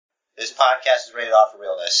This podcast is rated R for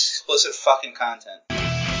realness. Explicit fucking content.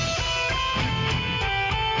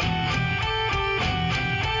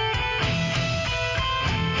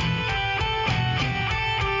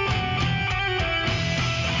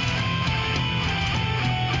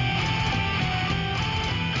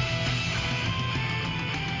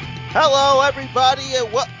 Hello, everybody,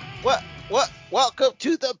 and welcome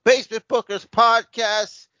to the Basement Bookers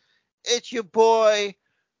podcast. It's your boy,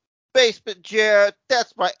 Basement Jared.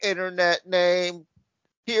 That's my internet name.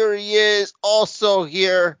 Here he is, also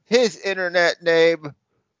here, his internet name,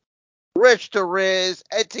 Rich the Riz,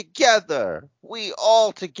 and together, we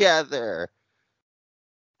all together,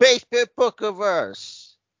 Basement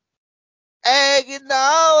Bookiverse,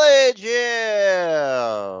 acknowledge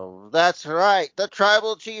him. That's right, the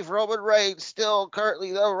Tribal Chief Roman Reigns, still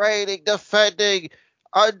currently the reigning, defending,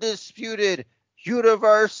 undisputed,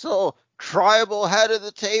 universal, tribal head of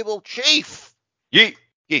the table chief. Yeet.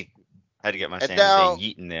 Yeet. Had to get my San Jose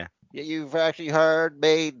yeet in there. You've actually heard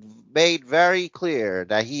made very clear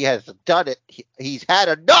that he has done it. He's had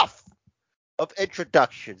enough of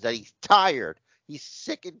introductions. That he's tired. He's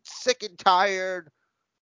sick and tired.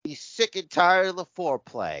 He's sick and tired of the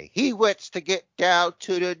foreplay. He wants to get down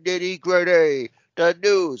to the nitty gritty, the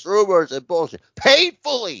news, rumors, and bullshit.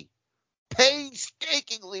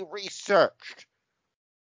 Painstakingly researched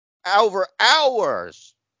over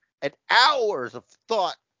hours and hours of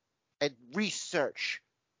thought and research.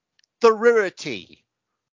 Virility.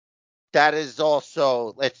 That is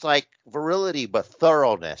also, it's like virility, but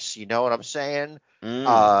thoroughness. You know what I'm saying?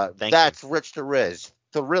 That's Rich the Riz.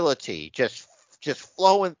 Virility. Just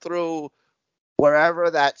flowing through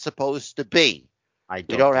wherever that's supposed to be. I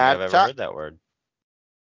don't think I've ever heard that word.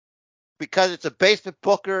 Because it's a Basement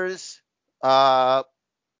Bookers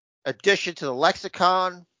addition to the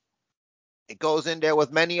lexicon. It goes in there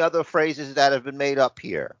with many other phrases that have been made up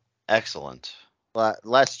here. Excellent.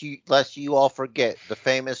 Lest you all forget the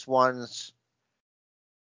famous ones,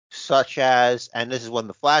 such as, and this is when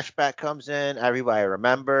the flashback comes in, everybody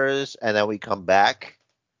remembers, and then we come back,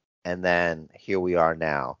 and then here we are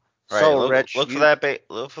now. Right, so, Rich, look for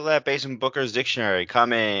that Basement Bookers dictionary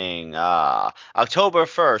coming October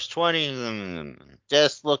 1st, 20.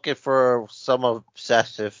 Just looking for some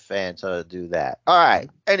obsessive fans to do that. All right.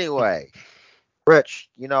 Anyway. Rich,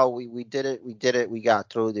 we did it. We got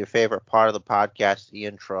through your favorite part of the podcast, the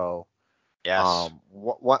intro. Yes.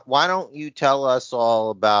 Why don't you tell us all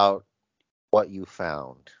about what you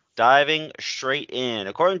found? Diving straight in.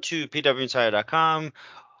 According to PWInsider.com,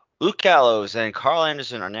 Luke Gallows and Carl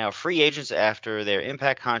Anderson are now free agents after their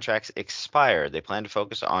Impact contracts expired. They plan to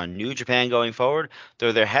focus on New Japan going forward,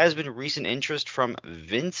 though there has been recent interest from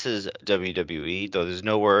Vince's WWE, though there's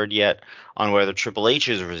no word yet on whether Triple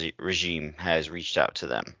H's regime has reached out to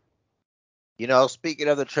them. Speaking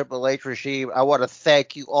of the Triple H regime, I want to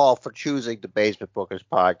thank you all for choosing the Basement Bookers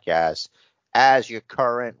podcast as your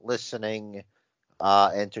current listening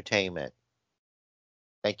entertainment.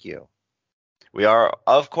 Thank you. We are,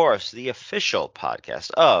 of course, the official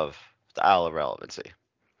podcast of the Isle of Relevancy.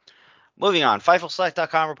 Moving on,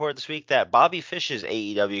 FightfulSelect.com reported this week that Bobby Fish's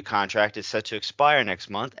AEW contract is set to expire next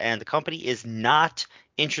month, and the company is not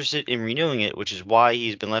interested in renewing it, which is why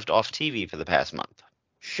he's been left off TV for the past month.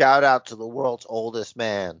 Shout out to the world's oldest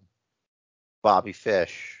man, Bobby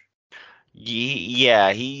Fish.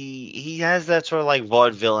 Yeah, he has that sort of like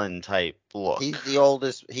vaudevillain type look. He's the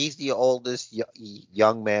oldest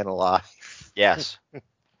young man alive. Yes.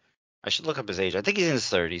 I should look up his age. I think he's in his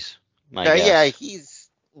 30s. Yeah, he's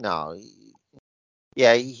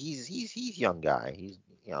young guy. He's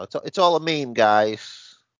it's all a meme,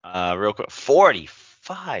 guys. Real quick,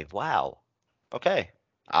 45. Wow. Okay,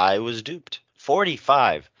 I was duped.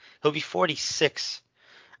 45. He'll be 46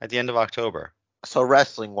 at the end of October. So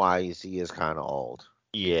wrestling wise, he is kind of old.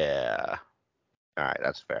 Yeah. All right,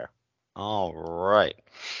 that's fair. All right.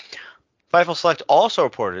 Fightful Select also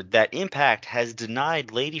reported that Impact has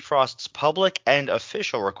denied Lady Frost's public and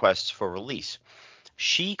official requests for release.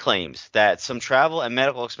 She claims that some travel and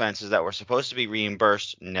medical expenses that were supposed to be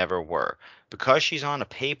reimbursed never were. Because she's on a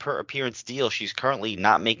pay-per-appearance deal, she's currently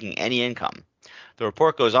not making any income. The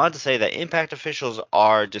report goes on to say that Impact officials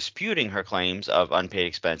are disputing her claims of unpaid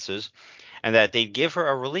expenses, and that they'd give her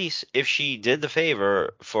a release if she did the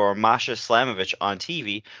favor for Masha Slamovich on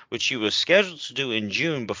TV, which she was scheduled to do in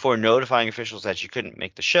June before notifying officials that she couldn't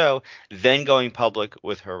make the show, then going public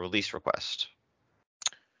with her release request.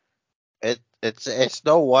 It's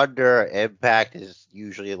no wonder Impact is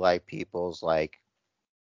usually like people's like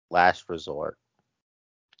last resort.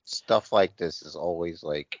 Stuff like this is always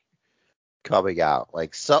like coming out.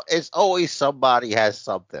 Like, so it's always somebody has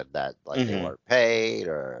something that like they weren't paid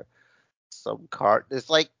or some card. It's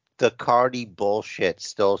like the Cardi bullshit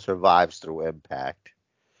still survives through Impact.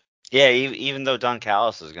 Yeah, even though Don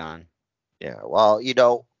Callis is gone. Yeah, well, He's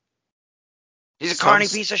a some carny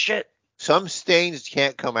piece of shit. some stains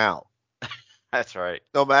can't come out, That's right.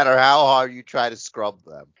 no matter how hard you try to scrub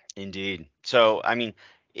them. Indeed. So, I mean,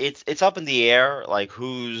 it's up in the air, like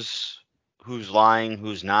who's lying,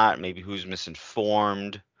 who's not, maybe who's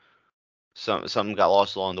misinformed. Something got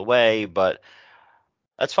lost along the way, but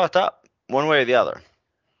that's fucked up, one way or the other.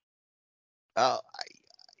 Uh,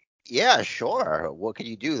 yeah, sure. What can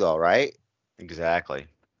you do though, right? Exactly.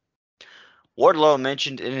 Wardlow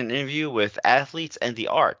mentioned in an interview with Athletes and the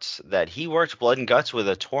Arts that he worked blood and guts with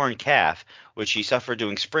a torn calf, which he suffered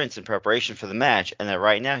doing sprints in preparation for the match, and that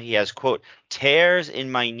right now he has, quote, tears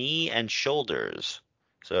in my knee and shoulders.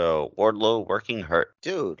 So Wardlow working hurt.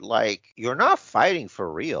 Dude, like you're not fighting for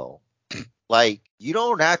real. Like you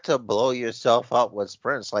don't have to blow yourself up with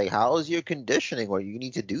sprints. Like how is your conditioning where you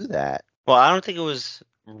need to do that? Well, I don't think it was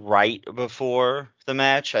right before the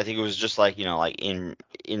match. I think it was just like, like in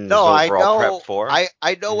his No, overall prep for. I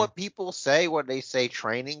know Hmm. what people say when they say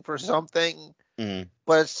training for something, Hmm.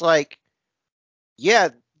 but it's like, yeah,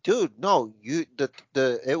 dude, no,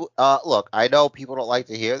 look, I know people don't like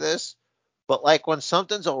to hear this, but like when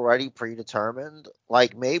something's already predetermined,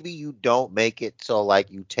 like maybe you don't make it so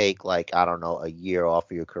like you take like I don't know a year off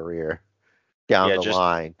of your career down Yeah, the just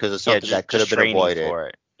line because of yeah, something just that could just have been training avoided. for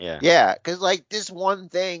it. Yeah. Yeah, because like this one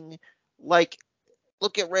thing, like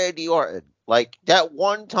look at Randy Orton. Like that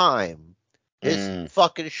one time, his Mm,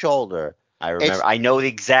 fucking shoulder. I remember. It's I know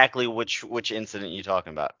exactly which incident you're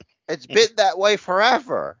talking about. it's been that way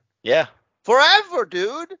forever. Yeah. Forever,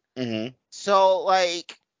 dude. Hmm. So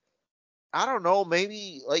like I don't know,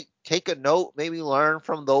 maybe like take a note, maybe learn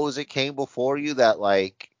from those that came before you that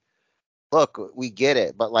like look, we get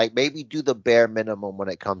it, but like maybe do the bare minimum when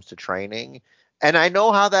it comes to training. And I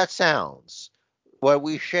know how that sounds. When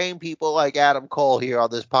we shame people like Adam Cole here on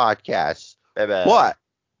this podcast. Baby. But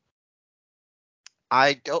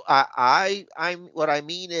I don't I'm what I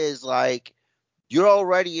mean is like you're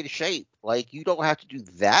already in shape. Like you don't have to do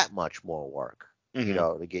that much more work, Hmm.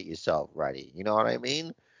 to get yourself ready. You know what I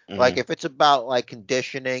mean? Like Hmm. if it's about like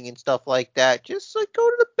conditioning and stuff like that, just like go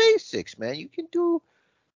to the basics, man. You can do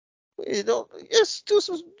just do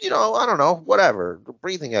some, I don't know, whatever,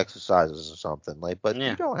 breathing exercises or something like. But you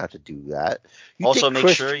Yeah. don't have to do that. You Also think make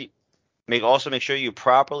Chris? sure make sure you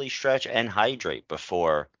properly stretch and hydrate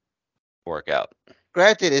before workout.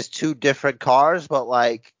 Granted, it's two different cars, but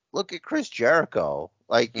like, look at Chris Jericho.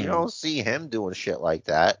 Like, you Hmm. don't see him doing shit like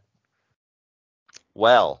that.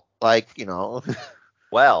 Well, Like,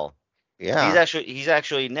 well, He's yeah, actually he's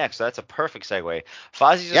actually next. So that's a perfect segue.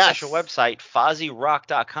 Fozzie's official yes, website,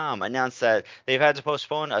 FozzieRock.com, announced that they've had to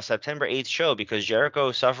postpone a September 8th show because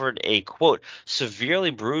Jericho suffered a quote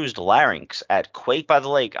severely bruised larynx at Quake by the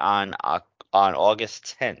Lake on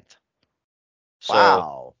August 10th. So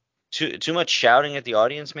wow. too much shouting at the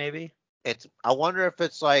audience, maybe. I wonder if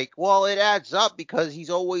it's like, well, it adds up because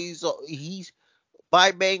he's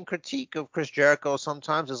my main critique of Chris Jericho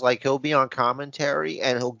sometimes is like he'll be on commentary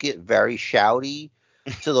and he'll get very shouty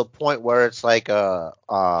to the point where it's like a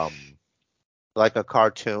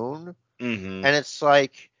cartoon, Mm-hmm. and it's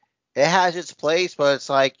like it has its place, but it's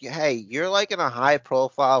like, hey, you're like in a high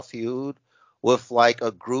profile feud with like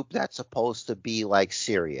a group that's supposed to be like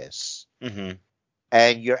serious, Mm-hmm.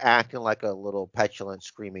 and you're acting like a little petulant,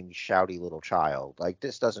 screaming, shouty little child. Like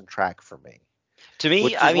this doesn't track for me. To me,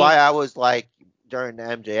 Which I is why mean, I was like during the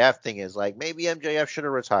MJF thing is like maybe MJF should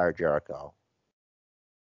have retired Jericho.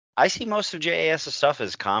 I see most of JAS's stuff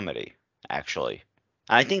as comedy, actually.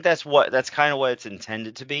 I think that's kind of what it's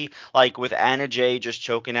intended to be. Like with Anna Jay just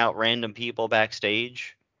choking out random people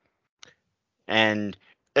backstage, and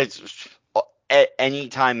it's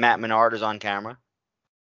anytime Matt Menard is on camera.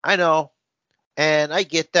 I know, and I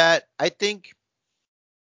get that. I think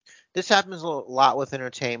this happens a lot with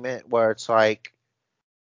entertainment where it's like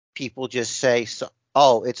people just say, so,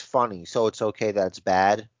 "Oh, it's funny, so it's okay that it's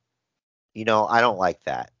bad." I don't like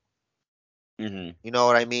that. Hmm. You know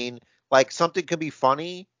what I mean? Like something could be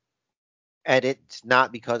funny and it's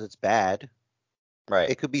not because it's bad. Right.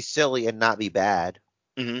 It could be silly and not be bad.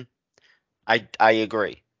 Hmm. I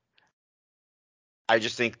agree. I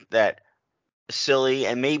just think that silly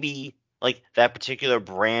and maybe like that particular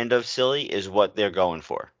brand of silly is what they're going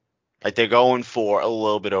for. Like they're going for a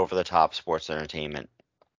little bit over the top sports entertainment.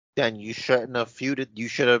 Then you shouldn't have feuded. You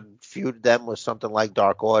should have feuded them with something like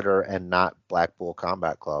Dark Order and not Blackpool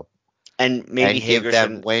Combat Club, And maybe and give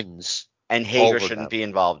them wins Hager over shouldn't them. be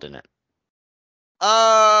involved in it.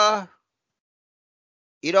 Uh,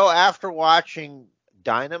 after watching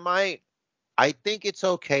Dynamite, I think it's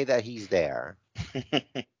okay that he's there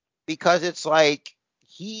because it's like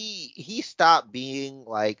he stopped being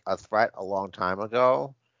like a threat a long time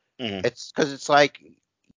ago. Hmm. It's because it's like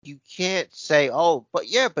you can't say, oh, but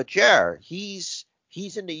yeah, but Jer, he's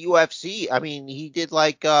in the UFC. I mean, he did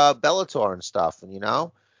like Bellator and stuff, and it's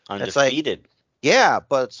like, Undefeated. yeah,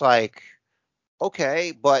 but it's like,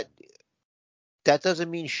 okay, but that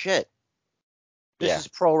doesn't mean shit. This Yeah. is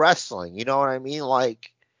pro wrestling. You know what I mean?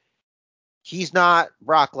 Like, he's not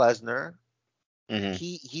Brock Lesnar. Hmm.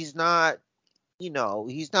 He's not,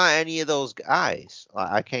 he's not any of those guys.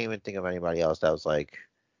 I can't even think of anybody else that was like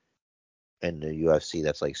in the UFC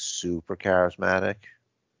that's like super charismatic.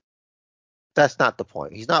 That's not the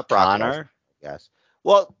point. He's not Brock Lesnar, Connor. I guess.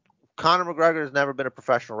 Well, Conor McGregor has never been a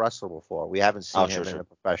professional wrestler before. We haven't Oh, seen true, him in a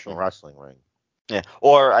true. professional Mhm. wrestling ring. Yeah.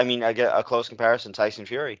 Or I mean, I get a close comparison. Tyson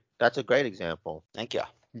Fury. That's a great example. Thank you.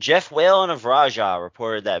 Jeff Whalen of Raja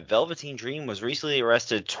reported that Velveteen Dream was recently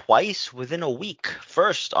arrested twice within a week.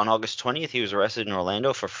 First, on August 20th, he was arrested in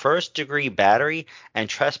Orlando for first-degree battery and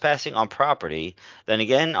trespassing on property. Then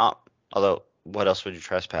again, although what else would you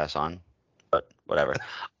trespass on? But whatever.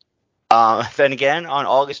 Then again, on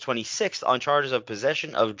August 26th, on charges of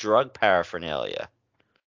possession of drug paraphernalia.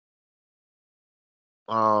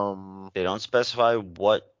 Um, They don't specify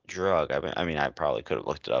what drug. I mean, I probably could have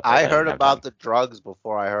looked it up, but I I didn't heard have time. about the drugs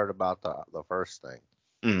before I heard about the first thing.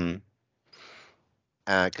 Hmm.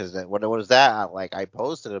 Because when it was that, like I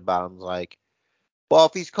posted about him, like, well,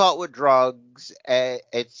 if he's caught with drugs,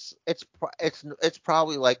 it's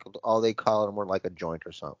probably like all they call it more like a joint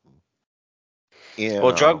or something. You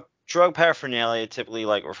Well, know, drug paraphernalia typically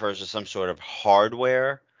like refers to some sort of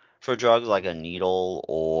hardware for drugs, like a needle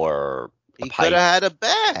or a he could have pipe. had a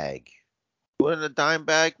bag. Wouldn't a dime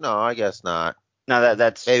bag? No, I guess not. Now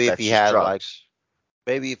that's Maybe if that's he just had like drugs.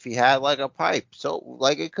 maybe if he had like a pipe. So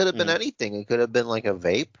like it could have been Hmm. anything. It could have been like a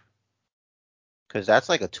vape, because that's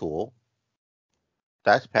like a tool.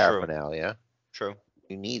 That's True. paraphernalia. True.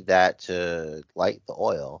 You need that to light the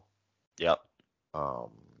oil. Yep. Um,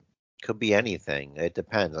 could be anything. It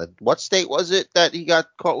depends. What state was it that he got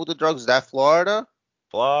caught with the drugs? Is that Florida?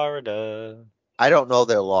 Florida. I don't know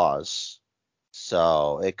their laws,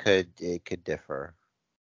 so it could differ.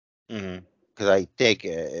 Hmm. Because I think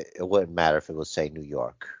it wouldn't matter if it was, say, New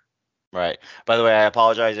York. Right. By the way, I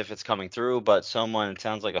apologize if it's coming through, but someone, it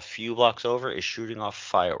sounds like a few blocks over, is shooting off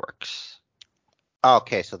fireworks.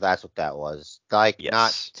 Okay, so that's what that was. Like not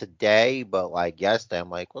Yes. today, but like yesterday.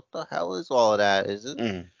 I'm like, what the hell is all of that? Is it?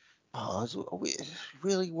 Hmm. Oh, is it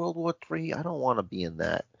really World War III? I don't want to be in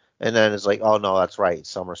that. And then it's like, oh no, that's right.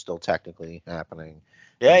 Some are still technically happening.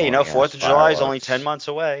 Yeah, Ignore gas 4th of July is only 10 fireworks. months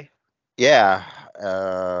away. Yeah.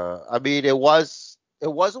 I mean, it was a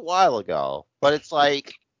while ago, but it's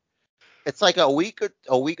like a week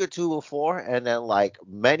or two before, and then like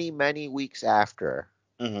many many weeks after.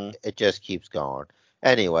 Hmm. It just keeps going.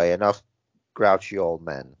 Anyway, enough grouchy old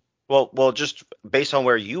men. Well, just based on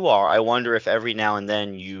where you are, I wonder if every now and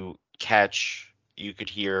then you could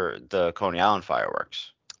hear the Coney Island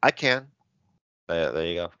fireworks. I can. There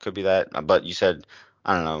you go. Could be that. But you said,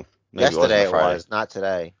 I don't know, maybe it wasn't Yesterday a it Friday. was, not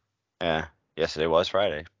today. Yeah, yesterday was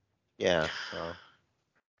Friday. Yeah. So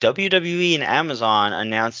WWE and Amazon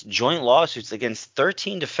announced joint lawsuits against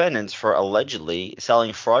 13 defendants for allegedly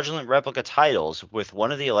selling fraudulent replica titles, with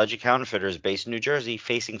one of the alleged counterfeiters based in New Jersey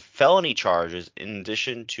facing felony charges in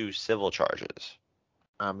addition to civil charges.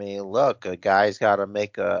 I mean, look, a guy's got to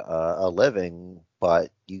make a living, but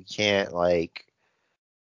you can't like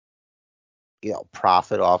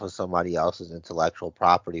profit off of somebody else's intellectual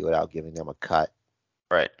property without giving them a cut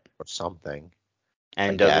Right. or something. I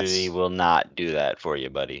And WWE guess will not do that for you,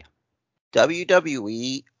 buddy.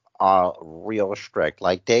 WWE are real strict.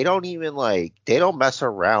 Like they don't mess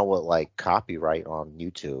around with like copyright on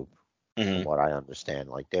YouTube. From Hmm. what I understand,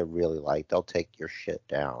 like they're really like they'll take your shit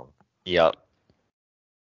down. Yep.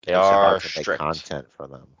 They Makes it are hard to make strict. content for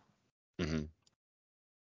them. Hmm.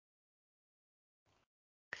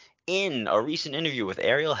 In a recent interview with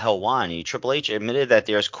Ariel Helwani, Triple H admitted that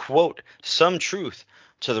there's, quote, some truth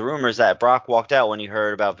to the rumors that Brock walked out when he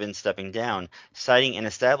heard about Vince stepping down, citing an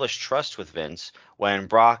established trust with Vince when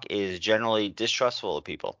Brock is generally distrustful of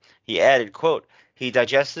people. He added, quote, he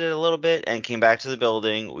digested it a little bit and came back to the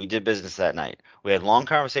building. We did business that night. We had long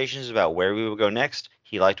conversations about where we would go next.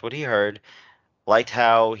 He liked what he heard, liked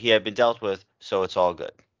how he had been dealt with, so it's all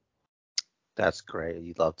good. That's great.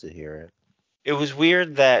 You'd love to hear it. It was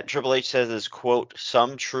weird that Triple H says this, quote,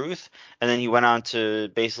 some truth, and then he went on to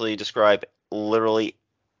basically describe literally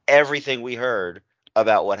everything we heard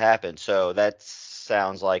about what happened. So that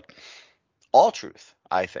sounds like all truth,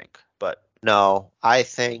 I think. But No, I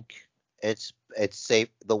think it's safe.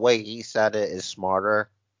 The way he said it is smarter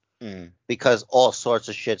Mm. because all sorts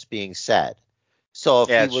of shit's being said. So if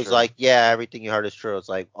Yeah, he it's was true. like, yeah, everything you heard is true, it's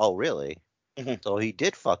like, oh really? Mhm. So he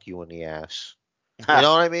did fuck you in the ass. You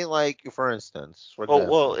know what I mean? Like, for instance, for Well,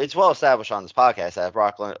 example. it's well established on this podcast that if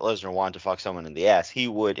Brock Lesnar wanted to fuck someone in the ass, he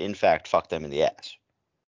would in fact fuck them in the ass.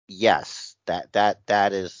 Yes,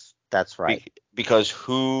 that's right. Because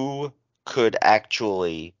who could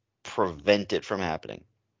actually prevent it from happening?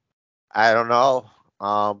 I don't know.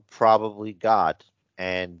 Probably God.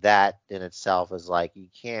 And that in itself is like you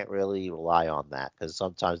can't really rely on that because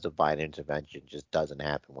sometimes divine intervention just doesn't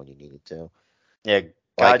happen when you need it to. Yeah, Like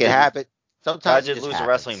God it did. happened. God Sometimes it did just lose a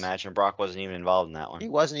wrestling happens. match, and Brock wasn't even involved in that one. He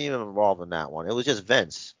wasn't even involved in that one. It was just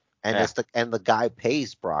Vince, and Yeah. the guy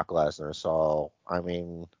pays Brock Lesnar. So I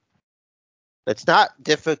mean, it's not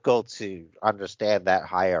difficult to understand that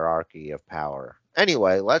hierarchy of power.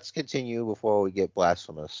 Anyway, let's continue before we get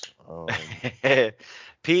blasphemous.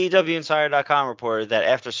 PWInsider.com reported that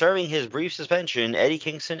after serving his brief suspension, Eddie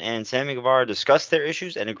Kingston and Sammy Guevara discussed their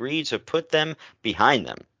issues and agreed to put them behind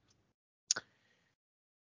them.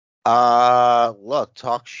 Look,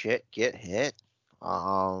 talk shit, get hit.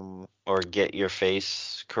 Um, Or get your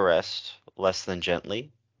face caressed less than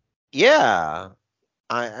gently. yeah.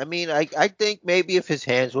 I mean, I think maybe if his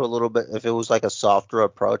hands were a little bit, if it was like a softer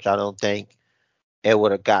approach, I don't think it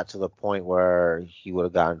would have got to the point where he would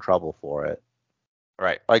have got in trouble for it.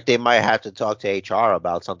 Right. Like they might have to talk to HR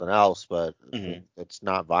about something else, but Mm-hmm. it's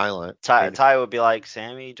not violent. Ty would be like,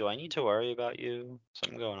 Sammy, do I need to worry about you?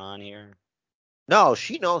 Something going on here? No,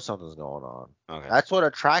 she knows something's going on. Okay. That's what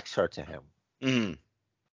attracts her to him. Mm-hmm. Yeah,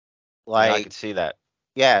 I Like, could see that.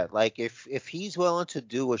 yeah, like if he's willing to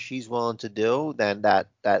do what she's willing to do, then that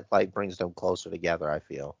like brings them closer together, I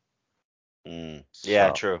feel. Mm. Yeah,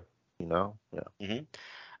 So, true. yeah. Mm-hmm.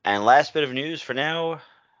 And last bit of news for now.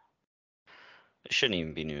 It shouldn't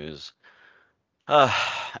even be news. Uh,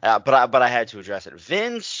 but I had to address it.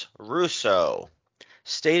 Vince Russo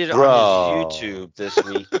stated on his Bro. YouTube this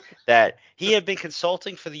week that he had been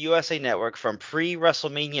consulting for the USA Network from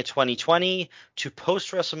pre-WrestleMania 2020 to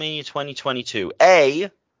post-WrestleMania 2022. I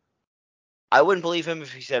wouldn't believe him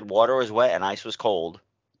if he said water was wet and ice was cold.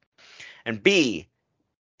 And B,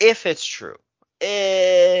 if that's true,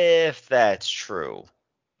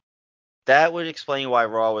 that would explain why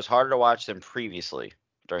Raw was harder to watch than previously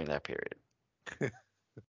during that period.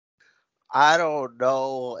 I don't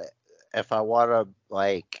know if I want to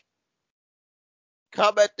like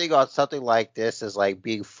commenting on something like this is like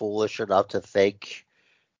being foolish enough to think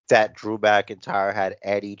that Drew McIntyre had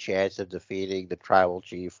any chance of defeating the Tribal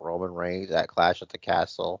Chief Roman Reigns at Clash at the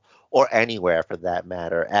Castle or anywhere for that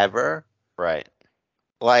matter ever. Right.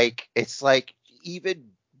 Like it's like even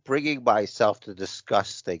bringing myself to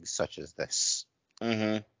discuss things such as this.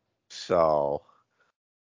 Mm-hmm. So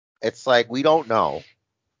it's like we don't know,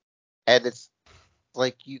 and it's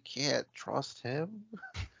like you can't trust him.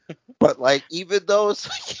 But like even those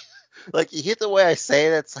like you hear the way I say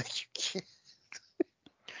it, it's like you can't.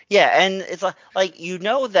 Yeah, and it's like you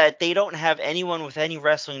know that they don't have anyone with any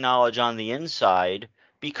wrestling knowledge on the inside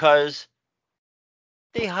because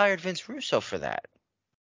they hired Vince Russo for that.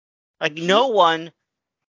 Like no He one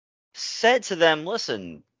said to them,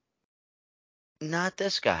 "Listen, not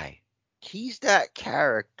this guy." he's that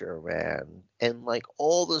character, man, and like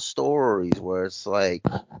all the stories where it's like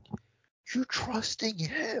you're trusting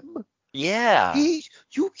him. Yeah.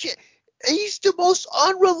 You can't. He's the most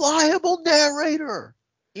unreliable narrator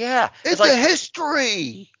Yeah. in It's the like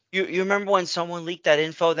history. you remember when someone leaked that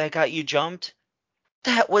info that got you jumped?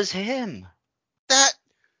 That was him. That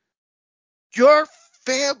your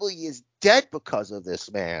family is dead because of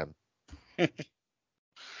this man.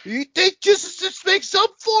 You think just makes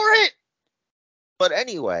up for it? But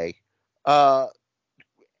anyway, uh,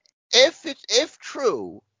 if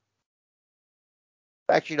true,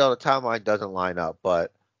 actually, no, the timeline doesn't line up.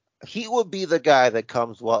 But he would be the guy that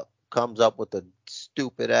comes up with the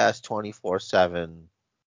stupid ass 24/7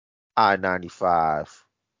 I-95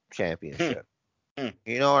 championship.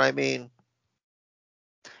 You know what I mean?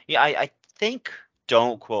 Yeah, I think,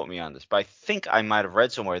 don't quote me on this, but I think I might have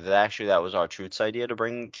read somewhere that actually that was our Truth's idea to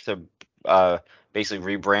bring to uh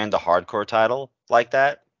basically rebrand the hardcore title like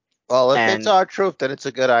that. Well, if it's And our truth, then it's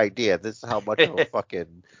a good idea. This is how much of a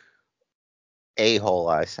fucking a-hole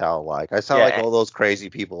I sound like. I sound yeah, like all those crazy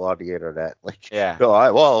people on the internet. Like, yeah.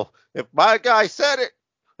 well, if my guy said it,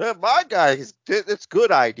 then my guy, it's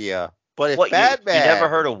good idea. But if What bad you never man,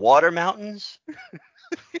 heard of water mountains?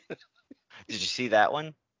 Did you see that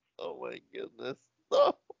one? oh my goodness,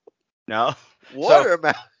 no, No. So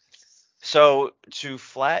watermelon. so to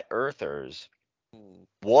flat earthers, Hmm.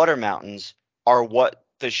 Water mountains are what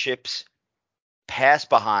the ships pass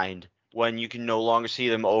behind when you can no longer see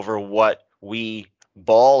them over what we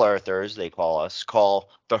ball earthers, they call us, call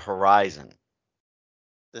the horizon.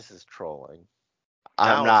 This is trolling. I'm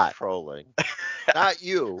Now it's not. trolling. Not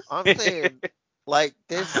you. I'm saying, like,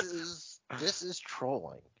 this is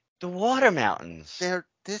trolling. The water mountains.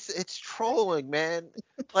 It's trolling, man.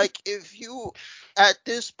 Like, if you at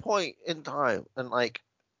this point in time, and like,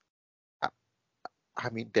 I, I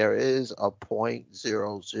mean, there is a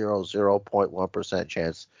 0.000.1%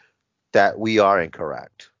 chance that we are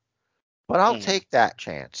incorrect, but I'll Mhm. take that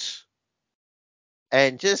chance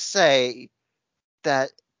and just say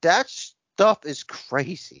that that stuff is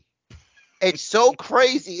crazy. It's so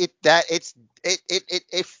crazy that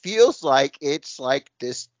it feels like it's like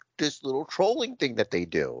this little trolling thing that they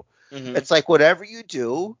do. Mhm. It's like whatever you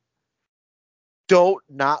do, don't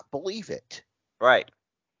not believe it. Right.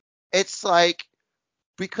 It's like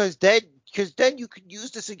because then you could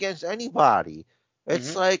use this against anybody.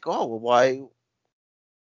 It's Mhm. like, oh well, why?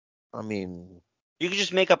 I mean, You could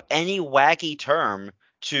just make up any wacky term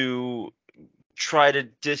to try to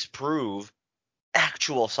disprove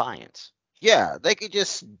actual science. yeah, they could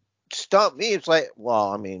just stump me. It's like,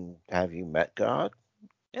 well, I mean, have you met God?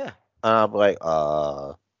 Yeah. And I'm like,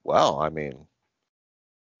 well, I mean,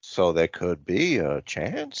 so there could be a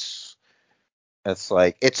chance. It's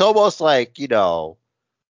like it's almost like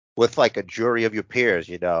with like a jury of your peers.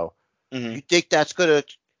 Mhm. You think that's gonna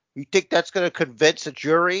you think that's gonna convince a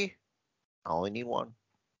jury? I only need one.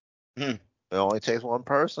 Mhm. It only takes one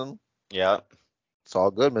person. Yeah.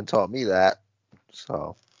 Saul Goodman taught me that.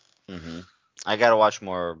 So Mhm. I gotta watch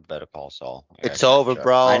more Better Call Saul. I gotta it's catch over, up.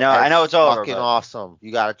 I bro. know. I know It's it's over, fucking but awesome.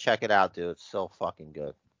 You gotta check it out, dude. It's so fucking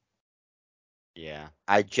good. yeah.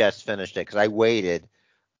 I just finished it because I waited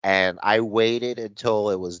until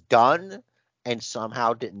it was done and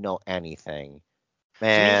somehow didn't know anything.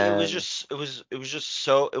 To me, it was Man, just it was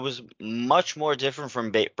much more different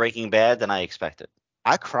from Breaking Bad than I expected.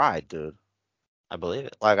 I cried, dude. I believe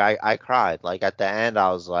it. Like I cried. Like at the end,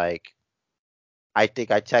 I was like, I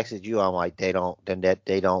think I texted you. I'm like, they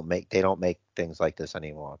don't make things like this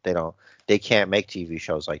anymore. They can't make TV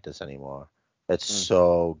shows like this anymore. It's Mm.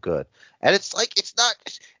 so good, and it's like it's not.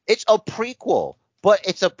 It's a prequel, but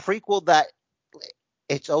it's a prequel that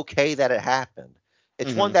it's okay that it happened.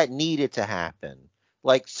 It's one Mhm. that needed to happen.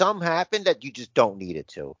 Like some happened that you just don't need it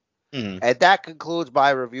to. Mhm. And that concludes my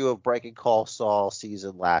review of Breaking Call Saul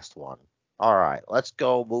season last one. All right, let's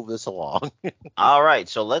go move this along. All right,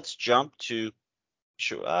 so let's jump to.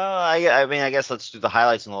 Sure. I mean, I guess let's do the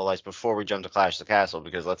highlights and lowlights before we jump to Clash of the Castle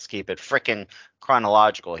because let's keep it frickin'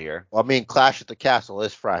 chronological here. I mean, Clash at the Castle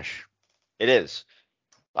is fresh. It is.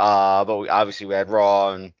 But obviously we had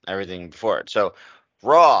Raw and everything before it. So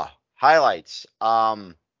Raw highlights.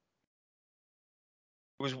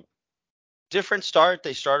 It was different start.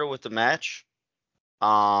 They started with the match.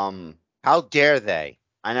 Um, How dare they?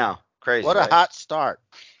 I know, crazy, What a right? hot start.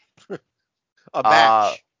 A Uh,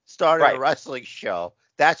 match starting a right, wrestling show.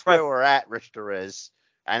 That's right. where we're at, Richter is.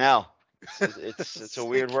 I know. It's a It's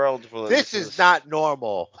weird like, world. For this this is is not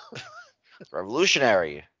normal.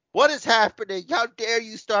 revolutionary. What is happening? How dare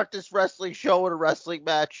you start this wrestling show with a wrestling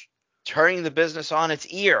match? Turning the business on its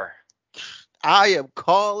ear. I am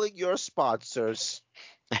calling your sponsors.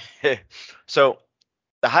 So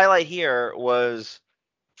the highlight here was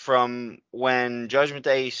from when Judgment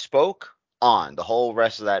Day spoke on the whole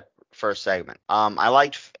rest of that first segment. I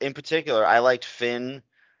liked, in particular, I liked Finn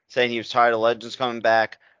saying he was tired of Legends coming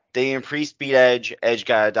back. Damian Priest beat Edge. Edge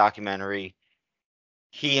got a documentary.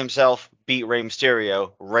 He himself beat Rey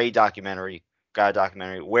Mysterio. Rey documentary got a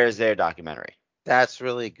documentary. Where's their documentary? That's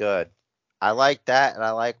really good. I like that, and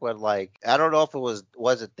I like when like I don't know if it was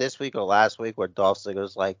it this week or last week where Dolph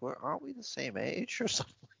Ziggler's like, aren't we the same age or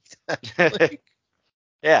something like that? Like,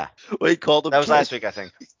 Yeah, when he called him that was kid. last week, I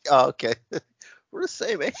think. Oh, okay, we're the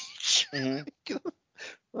same age. Hmm.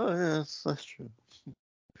 Oh yeah, that's true.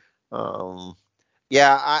 Um,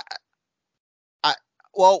 yeah, I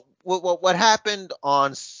well, what happened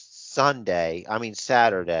on Sunday? I mean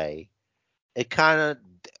Saturday. It kind of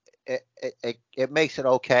it makes it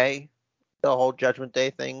okay. The whole Judgment Day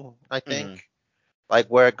thing, I Hmm. think, like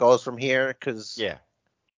where it goes from here, because Yeah,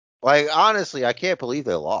 like honestly, I can't believe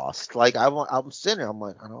they lost. Like I'm sitting there, I'm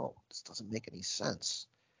like, I don't, this doesn't make any sense.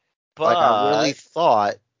 Like I really but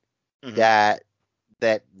thought mhm,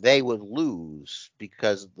 that they would lose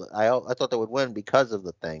because I thought they would win because of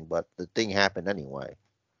the thing, but the thing happened anyway.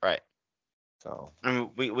 right. So I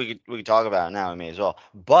mean, we could talk about it now. I may as well.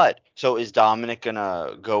 But so is Dominic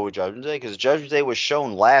gonna go with Judgment Day? Because Judgment Day was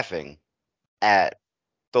shown laughing at.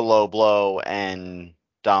 the low blow and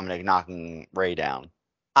Dominic knocking Ray down.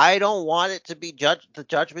 I don't want it to be the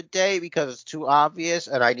Judgment Day because it's too obvious,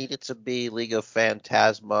 and I need it to be League of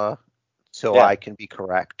Phantasma so Yeah. I can be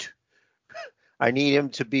correct. I need him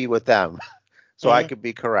to be with them so I Hmm. can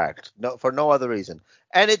be correct. No, for no other reason.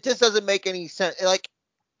 And it just doesn't make any sense. Like,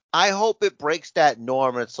 I hope it breaks that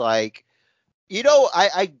norm. It's like,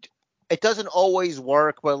 it doesn't always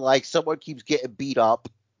work, but like someone keeps getting beat up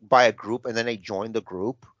by a group and then they join the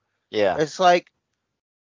group. Yeah. It's like,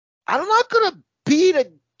 I'm not gonna beat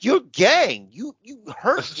your gang. You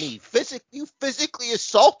hurt me physically. You physically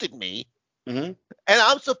assaulted me, Hmm. and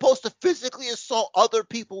I'm supposed to physically assault other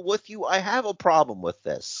people with you. I have a problem with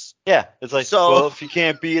this. Yeah. It's like, So well, if you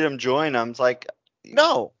can't beat him, join him. It's like,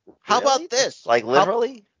 no. How really? about this? Like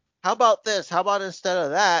literally? How about this? How about instead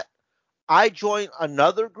of that, I join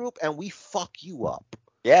another group and we fuck you up?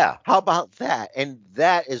 Yeah. How about that? And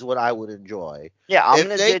that is what I would enjoy. Yeah, I'm If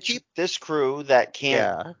gonna they ditch keep, this crew that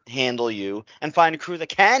can't yeah, handle you and find a crew that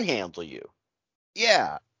can handle you.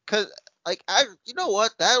 yeah, because like you know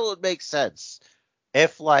what, that would make sense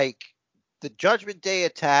if like the Judgment Day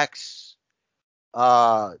attacks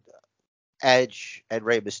uh Edge and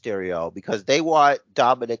Rey Mysterio because they want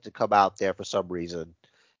Dominic to come out there for some reason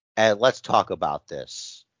and let's talk about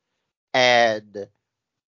this. And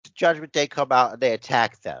the Judgment Day come out and they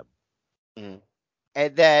attack them. Mhm.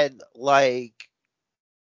 And then like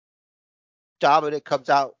Dominic comes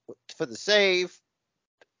out for the save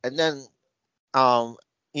and then um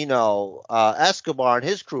Escobar and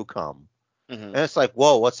his crew come. Mhm. And it's like,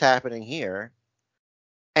 whoa, what's happening here?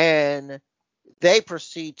 And they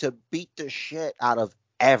proceed to beat the shit out of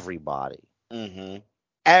everybody. Mhm.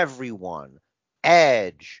 Everyone.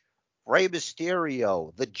 Edge, Rey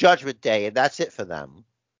Mysterio, the Judgment Day, and that's it for them.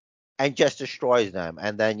 And just destroys them.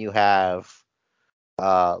 And then you have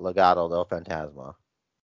Legado del Fantasma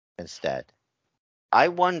instead. I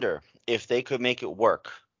wonder if they could make it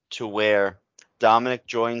work to where Dominic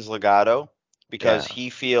joins Legato because Yeah. he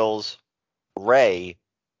feels Ray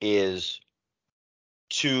is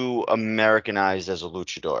too Americanized as a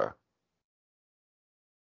luchador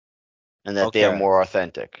and that they are Okay. more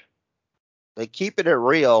authentic. They keeping it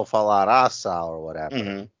real for La Raza or whatever.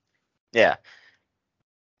 Mhm. Yeah.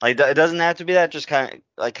 Like it doesn't have to be that. Just kind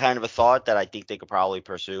of a thought that I think they could probably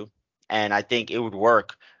pursue, and I think it would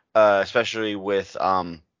work, especially with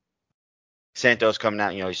Santos coming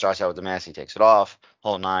out. You know, he starts out with the mask, he takes it off,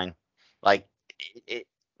 whole nine. Like it,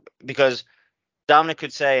 because Dominic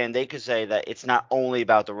could say, and they could say that it's not only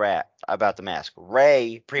about about the mask.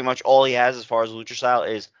 Ray, pretty much all he has as far as lucha style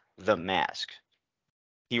is the mask.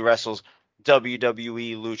 He wrestles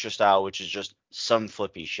WWE lucha style, which is just some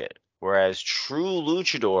flippy shit. Whereas true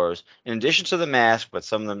luchadors, in addition to the mask, but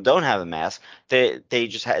some of them don't have the mask, they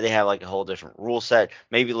have like a whole different rule set.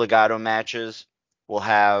 Maybe Legato matches will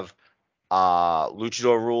have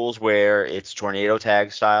luchador rules where it's tornado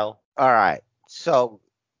tag style. All right. So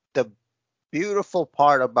the beautiful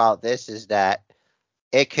part about this is that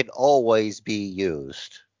it can always be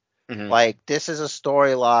used. Hmm. Like this is a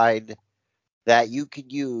storyline that you can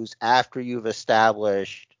use after you've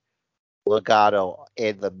established Legato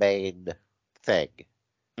in the main thing,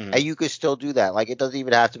 Hmm. and you could still do that. Like it doesn't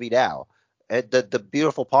even have to be now. And the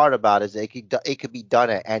beautiful part about it is it could be done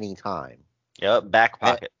at any time, Yep, back and,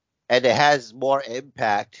 pocket. and it has more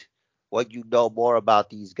impact when you know more about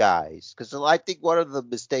these guys. Because I think one of the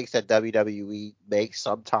mistakes that WWE makes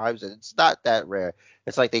sometimes, and it's not that rare,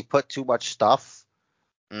 it's like they put too much stuff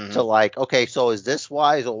to Hmm. like, okay, so is this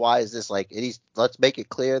wise or why is this like it is, let's make it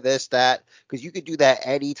clear this, that, because you could do that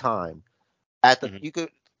anytime. Hmm. You could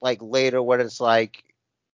like later when it's like,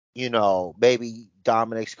 maybe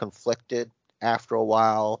Dominic's conflicted after a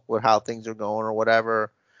while with how things are going or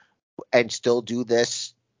whatever, and still do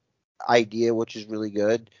this idea, which is really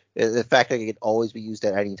good. The fact that it can always be used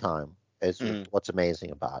at any time is Hmm. what's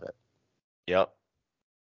amazing about it. Yep.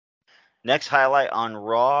 Next highlight on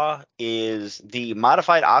Raw is the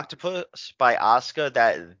modified octopus by Asuka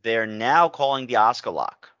that they're now calling the Asuka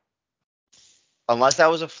lock. Unless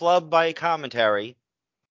that was a flub by commentary,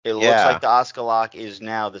 it looks like Yeah, the Asuka lock is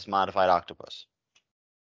now this modified octopus.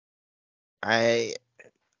 I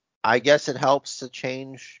I guess it helps to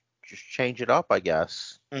just change it up, I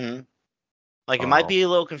guess. Hmm. Like it might Um, be a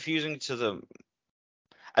little confusing to the.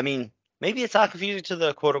 I mean, maybe it's not confusing to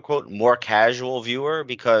the quote unquote more casual viewer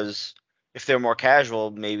because if they're more casual,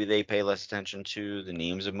 maybe they pay less attention to the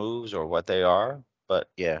names of moves or what they are. But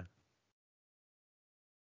yeah.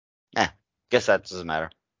 guess that doesn't matter.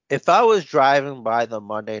 If I was driving by the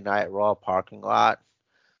Monday Night Raw parking lot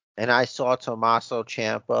and I saw Tommaso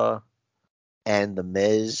Ciampa and The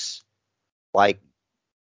Miz like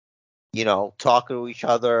talking to each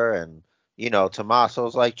other, and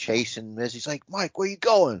Tommaso's like chasing Miz. He's like, Mike, where you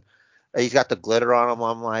going? And he's got the glitter on him.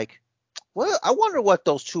 I'm like, well, I wonder what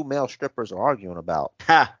those two male strippers are arguing about.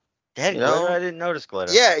 Ha! They had You glitter? know? I didn't notice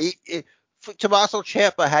glitter. Yeah, Tommaso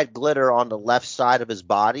Ciampa had glitter on the left side of his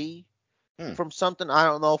body Hmm. from something, I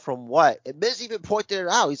don't know from what. And Miz even pointed it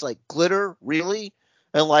out. He's like, glitter, really?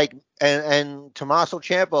 And like, and Tommaso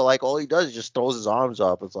Ciampa, like, all he does is just throws his arms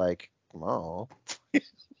up. It's like, oh,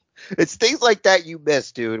 it's things like that you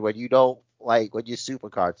miss, dude, when you don't like when you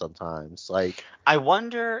supercard sometimes. Like, I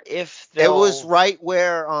wonder if it was they'll. right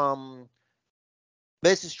where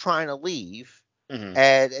Miz is trying to leave, Mhm.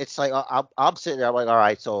 and it's like I'm sitting there. I'm like, all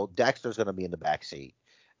right, so Dexter's gonna be in the back seat,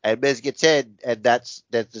 and Miz gets in, and that's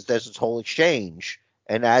there's this whole exchange.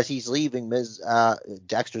 And as he's leaving,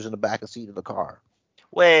 Dexter's in the back of the seat of the car. Did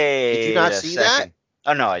you Wait not a see that? second.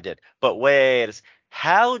 Oh no, I did. But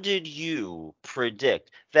how did you predict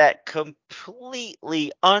that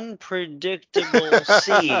completely unpredictable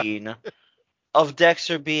scene of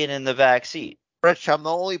Dexter being in the back seat? Rich, I'm the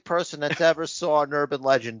only person that's ever saw an urban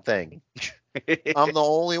legend thing. I'm the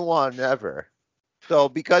only one ever. So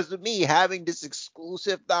because of me having this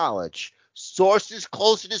exclusive knowledge, sources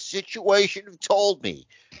close to the situation have told me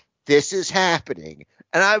this is happening,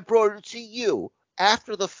 and I brought it to you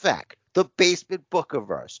after the fact, the Basement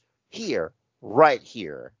Bookiverse, here, right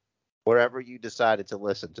here, wherever you decided to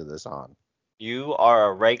listen to this on. You are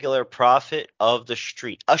a regular prophet of the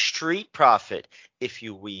street. A street prophet, if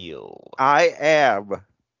you will. I am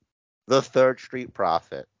the Third Street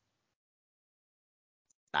Prophet.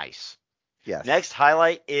 Nice. Yes. Next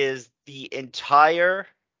highlight is the entirety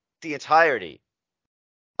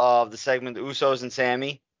of the segment, the Usos and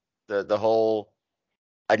Sammy, the whole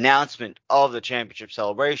announcement of the championship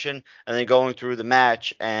celebration, and then going through the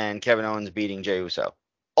match and Kevin Owens beating Jey Uso.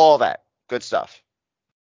 All that good stuff.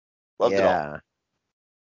 Loved it all. Yeah.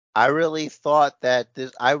 I really thought that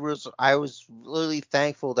I was really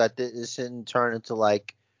thankful that this didn't turn into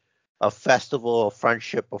like a festival of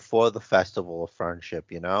friendship before the festival of friendship.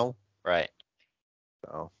 Right.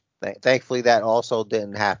 So thankfully that also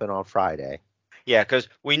didn't happen on Friday. Yeah, because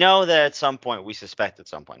we know that at some point, we suspect at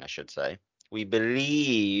some point, I should say, we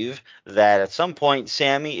believe that at some point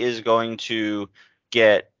Sammy is going to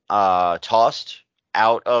get tossed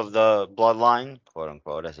out of the bloodline, quote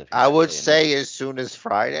unquote, as if he's I would actually in it. say as soon as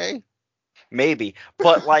Friday Maybe,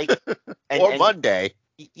 but like, or and Monday.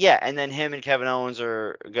 yeah, and then him and Kevin Owens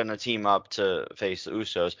are gonna team up to face the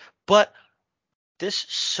Usos. But this is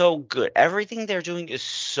so good. Everything they're doing is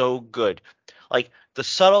so good. Like the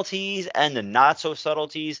subtleties and the not so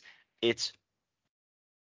subtleties, it's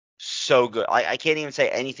so good. I can't even say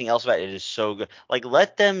anything else about it. It is so good. Like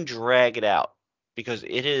let them drag it out because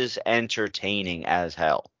it is entertaining as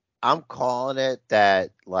hell. I'm calling it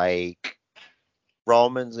that like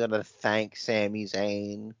Roman's gonna thank Sami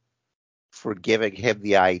Zayn for giving him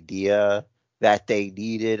the idea that they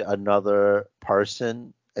needed another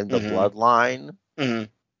person in the Mhm. bloodline, Mhm.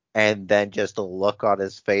 and then just the look on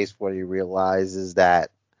his face when he realizes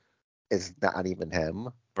that it's not even him.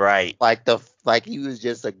 Right. Like he was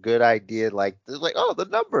just a good idea. Like it's like, oh, the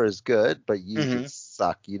number is good, but you Mhm. just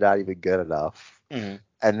suck. You're not even good enough. Mhm.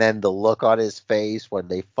 And then the look on his face when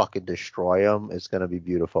they fucking destroy him is gonna be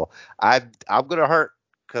beautiful. I'm gonna hurt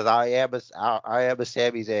because I am a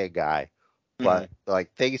Sami Zayn guy, Mhm. but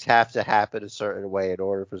like things have to happen a certain way in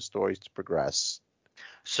order for stories to progress.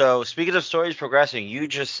 So speaking of stories progressing, you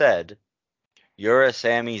just said you're a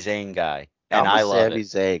Sami Zayn guy, and I'm a I love Sami it.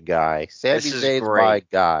 Zayn guy. This Sami is Zayn's my great.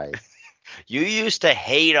 guy You used to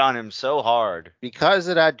hate on him so hard. because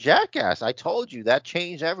of that jackass. I told you that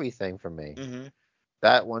changed everything for me. Mhm.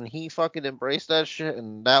 That when he fucking embraced that shit,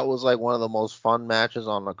 and that was like one of the most fun matches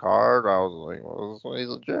on the card. I was like, well, this one's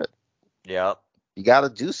legit. Yep. You got to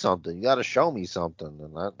do something. You got to show me something,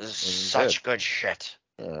 This is and he did. such good shit.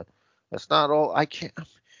 Yeah, that's not all. I can't.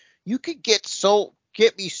 You could get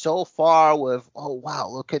me so far with, oh wow,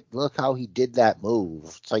 look how he did that move.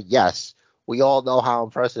 It's like, yes, we all know how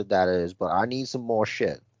impressive that is, but I need some more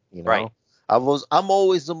shit. You Right. know, I'm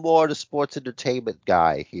always the more the sports entertainment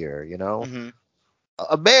guy here. Mhm.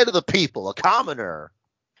 A man of the people, a commoner.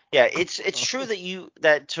 Yeah, it's true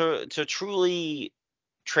that to truly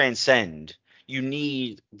transcend, you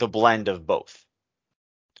need the blend of both.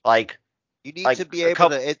 Like You need like to be a able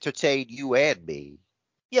couple to entertain you and me.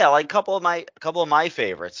 yeah, like a couple of my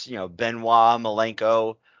favorites, Benoit,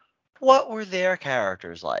 Malenko, what were their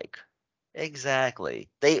characters like? Exactly.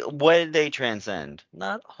 What did they transcend?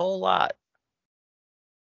 Not a whole lot.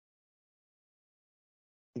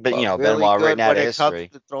 But But really Benoit written good out when of it comes history.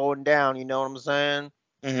 to throwing down. You know what I'm saying?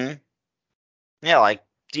 Mhm. Yeah, like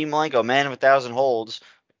Dean Malenko, Man of a Thousand Holds,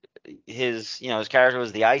 his character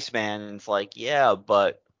was the Iceman, and it's like, yeah,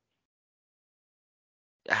 but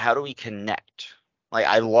how do we connect? Like,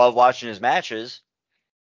 I love watching his matches,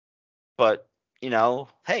 but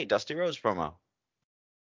hey, Dusty Rhodes promo.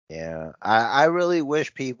 Yeah, I really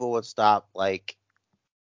wish people would stop like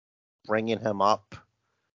bringing him up.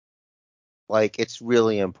 Like it's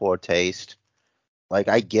really in poor taste. Like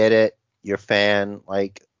I get it, you're a fan.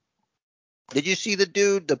 Like, did you see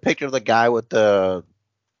the picture of the guy with the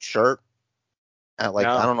shirt? At, like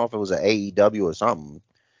I No, don't know if it was an AEW or something.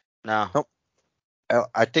 no. No,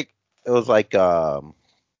 I think it was like you know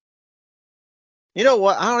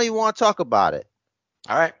what? I don't even want to talk about it.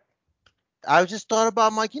 All right. I just thought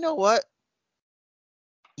about, I'm like, you know what?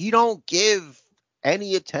 You don't give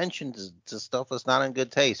any attention to stuff that's not in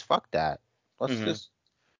good taste. Fuck that. Let's Mm-hmm. just,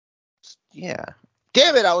 yeah.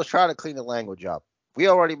 Damn it, I was trying to clean the language up. We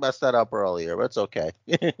already messed that up earlier, but it's okay.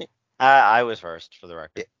 I was first, for the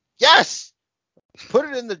record. Yes! Put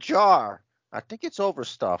it in the jar. I think it's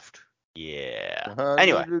overstuffed. Yeah.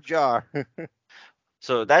 Anyway, New jar.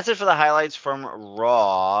 so that's it for the highlights from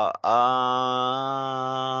Raw.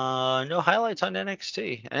 No highlights on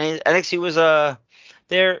NXT. And NXT was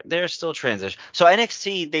they're still transition. So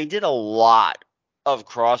NXT, they did a lot of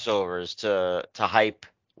crossovers to hype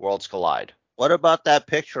Worlds Collide. What about that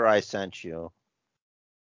picture I sent you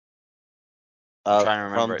I'm trying to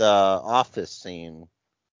remember from it. the office scene?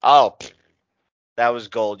 Oh, that was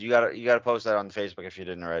gold. You gotta post that on Facebook if you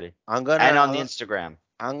didn't already, I'm and on the gonna Instagram.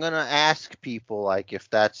 I'm gonna ask people like if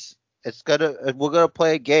that's it's gonna we're gonna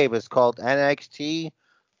play a game. It's called NXT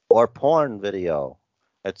or porn video.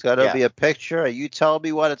 It's gonna Yeah, be a picture and you tell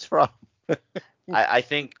me what it's from. I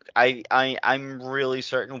think I'm really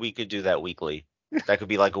certain we could do that weekly. That could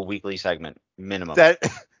be like a weekly segment minimum. Then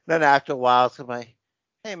then after a while it's gonna be,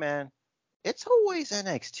 hey man, it's always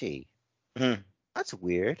NXT. Mhm. That's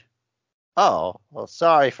weird. Oh, well,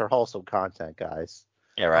 sorry for wholesome content, guys.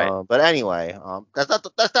 Yeah, right. But anyway, that's not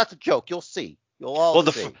the joke. You'll see. You'll all Well,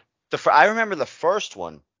 the f- see. the fir- I remember the first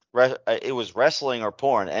one. It was wrestling or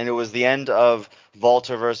porn, and it was the end of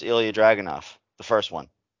Volta versus Ilya Dragunov. The first one.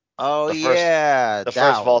 Oh The first yeah, the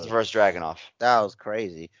first Volta versus Dragunov. that was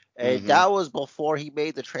crazy. And Hmm. that was before he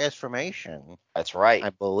made the transformation, That's right. I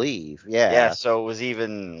believe. Yeah, Yeah. so it was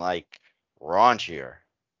even like raunchier.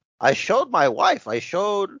 I showed my wife. I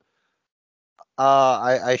showed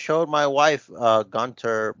my wife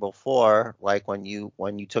Gunter before, like when you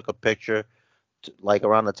took a picture, like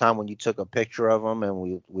around the time when you took a picture of him,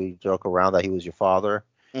 and we joke around that he was your father.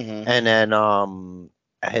 Hmm. And then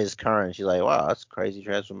his current, she's like, wow, that's a crazy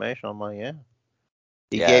transformation. I'm like, yeah.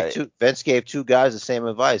 Yeah, Vince gave two guys the same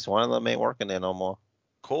advice. One of them ain't working there no more.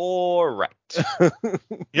 correct.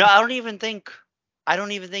 I don't even think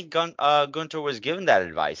Gunter was given that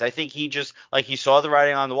advice. I think he just like he saw the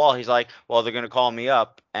writing on the wall. He's like, well, they're gonna call me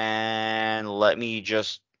up and let me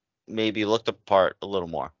just maybe look the part a little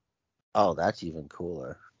more. Oh, that's even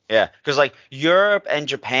cooler. Yeah, because like Europe and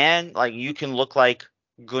Japan, like you can look like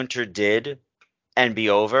Gunter did and be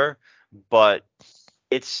over, but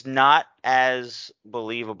it's not as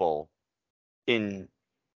believable in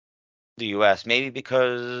the US, maybe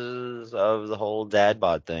because of the whole dad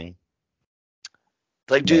bod thing.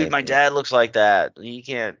 Like, dude, my Maybe. dad looks like that. He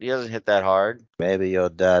doesn't hit that hard. Maybe your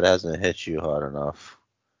dad hasn't hit you hard enough.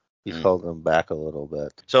 He's Mm. holding back a little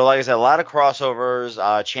bit. So, like I said, a lot of crossovers.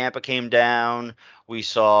 Champa came down. We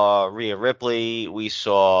saw Rhea Ripley. We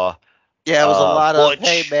saw Yeah, it was a lot of,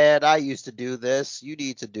 hey Butch. man, I used to do this. You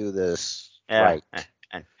need to do this. Yeah, Right.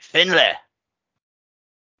 and Finlay.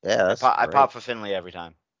 Yeah, I that's pop, I great. pop for Finlay every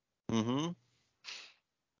time. Mm-hmm.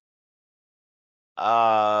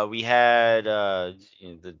 We had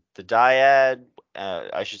the dyad.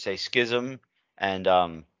 I should say Schism and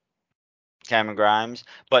Cameron Grimes.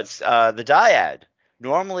 But the dyad,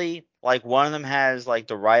 normally, like one of them has like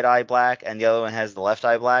the right eye black and the other one has the left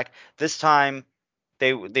eye black. This time,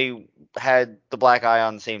 they had the black eye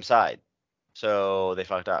on the same side, so they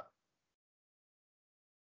fucked up.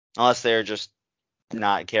 Unless they're just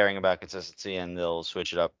not caring about consistency and they'll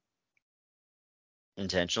switch it up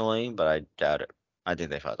intentionally, but I doubt it. I think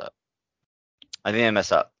they fucked up. I think they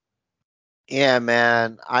messed up. Yeah,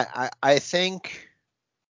 man. I think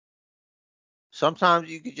sometimes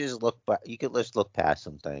you could just look back. You could just look past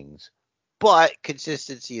some things, but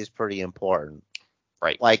consistency is pretty important.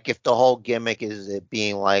 Right. Like if the whole gimmick is it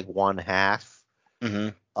being like one half Hmm.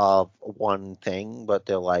 of one thing, but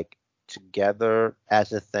they're like together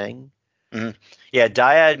as a thing. Hmm. Yeah,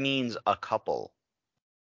 dyad means a couple,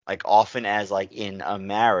 like often as like in a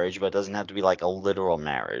marriage, but it doesn't have to be like a literal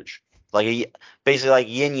marriage. Like basically like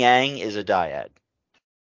yin yang is a dyad.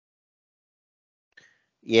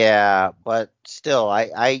 Yeah, but still,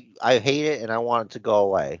 I hate it and I want it to go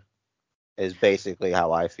away. Is basically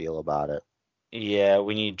how I feel about it. Yeah,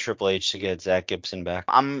 we need Triple H to get Zach Gibson back.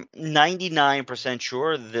 I'm 99%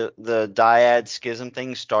 sure the dyad schism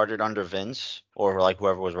thing started under Vince, or like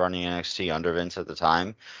whoever was running NXT under Vince at the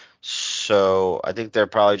time. So I think they're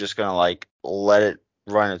probably just gonna like let it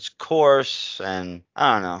run its course, and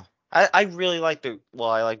I don't know. I really like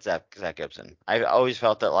I like Zach Gibson. I always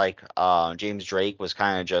felt that like James Drake was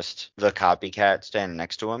kind of just the copycat standing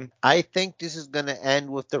next to him. I think this is going to end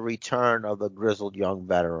with the return of the grizzled young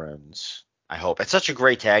veterans. I hope it's such a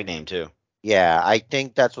great tag name too. Yeah, I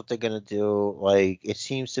think that's what they're going to do. Like, it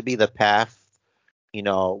seems to be the path,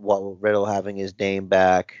 what with Riddle having his name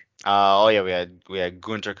back. Oh yeah, we had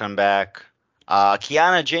Gunter come back.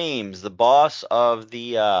 Kiana James, the boss of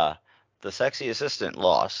the sexy assistant,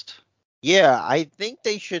 lost. Yeah, I think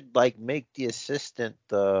they should like make the assistant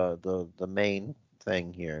the main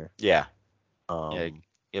thing here. Yeah, yeah, Um,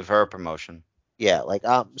 give her a promotion. yeah, like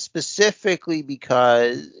specifically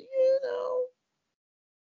because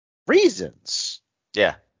reasons.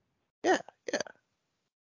 Yeah. Yeah, yeah.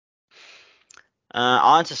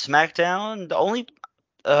 On to SmackDown. The only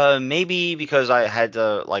maybe because I had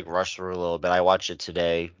to like rush through a little bit. I watched it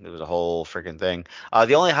today. It was a whole freaking thing.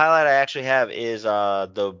 The only highlight I actually have is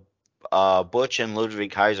the Butch and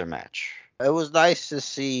Ludwig Kaiser match. It was nice to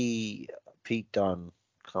see Pete Dunne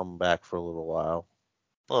come back for a little while.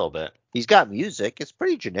 A little bit. He's got music. It's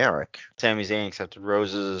pretty generic. Sami Zayn accepted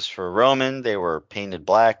roses for Roman. They were painted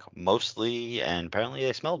black mostly, and apparently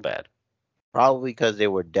they smelled bad. Probably because they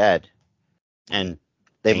were dead. And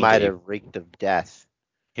They might painted. have reeked of death.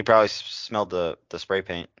 He probably smelled the spray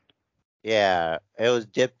paint. Yeah, it was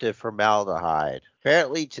dipped in formaldehyde.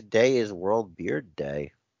 Apparently today is World Beard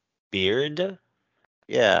Day. Beard? I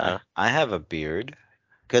Yeah, I have a beard.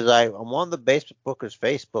 because I'm on the Basement Bookers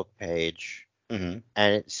Facebook page, Hmm.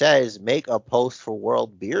 and it says make a post for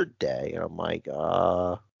World Beard Day, and I'm like,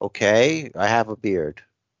 okay, I have a beard.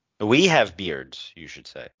 We have beards, you should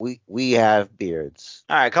say. We have beards.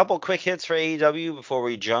 All right, a couple quick hits for AEW before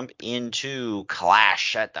we jump into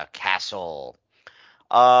Clash at the Castle.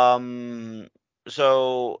 Um,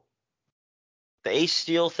 so the Ace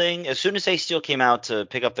Steel thing, as soon as Ace Steel came out to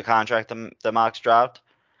pick up the contract the Mox dropped,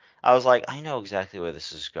 I was like, I know exactly where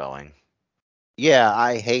this is going. Yeah,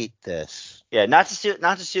 I hate this. Yeah, not to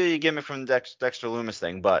steal your gimmick from the Dexter Loomis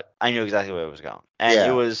thing, but I knew exactly where it was going. And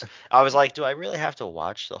Yeah, I was like, do I really have to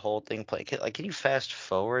watch the whole thing play? Can you fast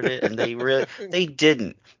forward it? And they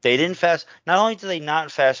didn't. They didn't fast. Not only did they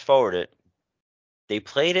not fast forward it, they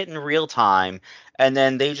played it in real time, and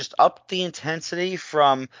then they just upped the intensity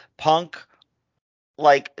from Punk,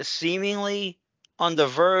 like seemingly on the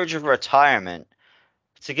verge of retirement,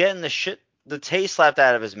 to getting the taste slapped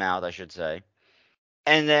out of his mouth, I should say,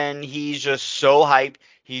 and then he's just so hyped.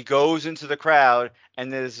 He goes into the crowd,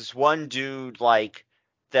 and there's this one dude like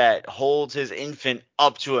that holds his infant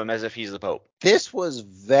up to him as if he's the Pope. this was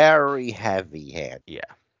very heavy-handed. Yeah.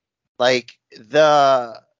 Like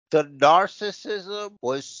the narcissism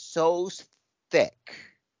was so thick.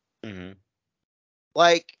 Hmm.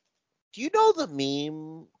 Like, do you know the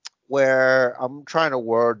meme where I'm trying to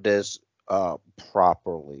word this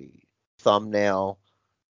properly? Thumbnail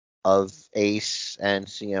of Ace and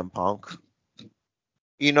CM Punk.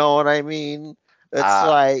 You know what I mean? It's Uh,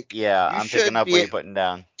 like yeah, you I'm picking should up what be. you're putting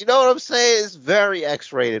down. You know what I'm saying? It's very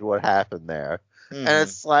X-rated what happened there, and Hmm.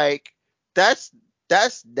 it's like that's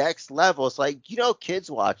that's next level. It's like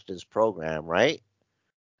kids watch this program, right?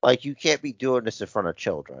 Like you can't be doing this in front of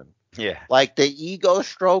children. Yeah. Like the ego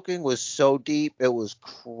stroking was so deep, it was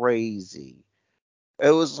crazy.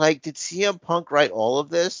 It was like, did CM Punk write all of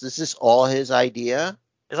this? Is this all his idea?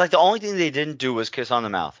 It's like the only thing they didn't do was kiss on the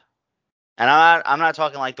mouth. And I'm not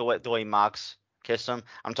talking like the way Mox kissed him.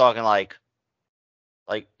 I'm talking like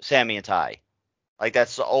Sammy and Ty. Like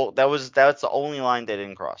that's the only line they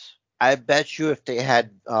didn't cross. I bet you if they had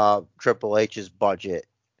Triple H's budget,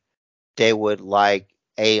 they would like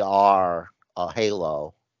AR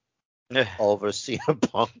Halo over CM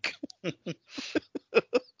Punk.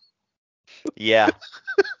 Yeah,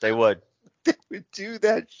 they would. They would do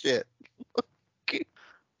that shit.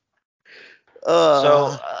 So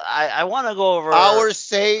Uh, I want to go over. our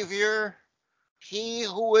savior, he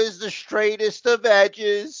who is the straightest of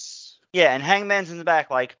edges. Yeah, and Hangman's in the back,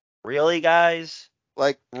 like, really, guys?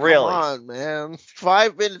 Like, come Really? on, man.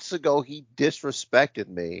 5 minutes ago, he disrespected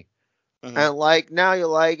me. Hmm. And, like, now you're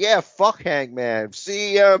like, yeah, fuck Hangman.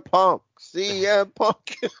 CM Punk. CM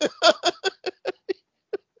Punk.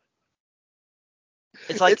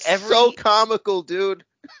 It's like It's so every comical, dude.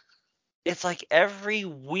 it's like every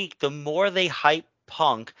week, the more they hype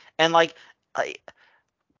Punk, and like, I,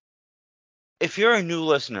 if you're a new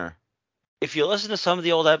listener, if you listen to some of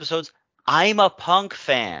the old episodes, I'm a Punk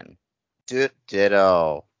fan,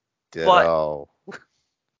 Ditto. but Ditto. I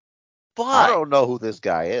but don't know who this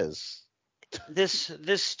guy is.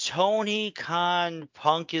 this Tony Khan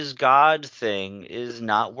Punk is God thing is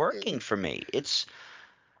not working for me.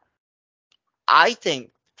 I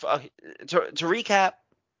think to recap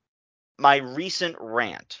my recent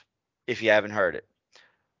rant, if you haven't heard it,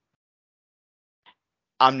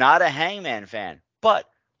 I'm not a Hangman fan, but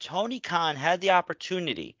Tony Khan had the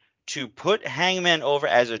opportunity to put Hangman over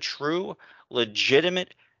as a true,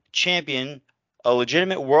 legitimate champion, a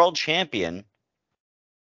legitimate world champion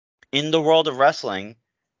in the world of wrestling,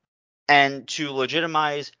 and to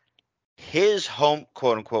legitimize his home,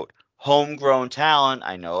 quote unquote, homegrown talent.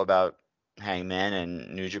 I know about Hangman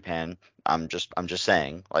and New Japan. I'm just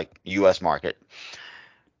saying, like U.S. market.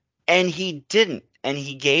 And he didn't, and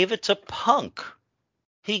he gave it to Punk.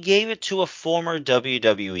 He gave it to a former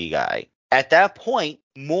WWE guy. At that point,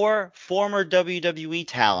 more former WWE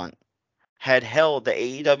talent had held the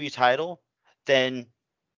AEW title than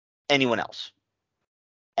anyone else.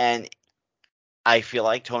 And I feel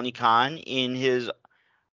like Tony Khan, in his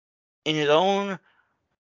own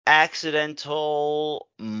accidental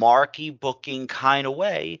marquee booking kind of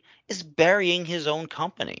way, is burying his own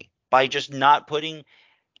company by just not putting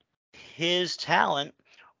his talent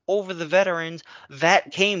over the veterans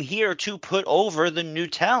that came here to put over the new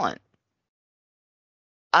talent.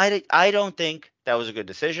 I don't think that was a good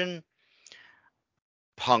decision.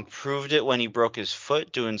 Punk proved it when he broke his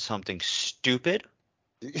foot doing something stupid.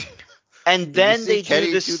 Did And you then see they do Kenny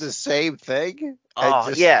do the this. same thing? And Oh,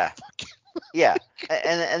 just yeah. Yeah.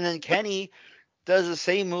 And then Kenny does the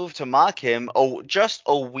same move to mock him just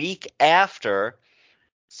a week after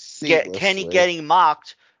Kenny seamlessly. getting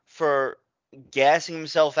mocked for gassing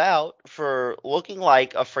himself out for looking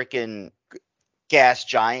like a freaking gas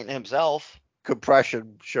giant himself.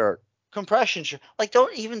 Compression shirt. Compression shirt. Like,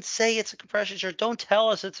 don't even say it's a compression shirt. Don't tell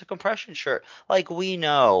us it's a compression shirt. Like, we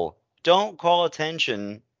know. Don't call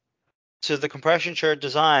attention to the compression shirt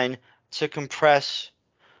design to compress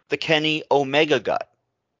the Kenny Omega gut.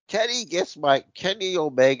 Kenny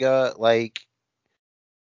Omega, like,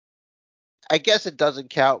 I guess it doesn't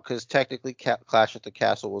count because technically Clash at the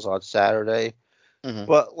Castle was on Saturday. Hmm.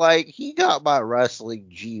 But like he got my wrestling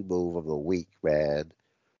G move of the week, man.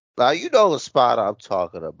 Now you know the spot I'm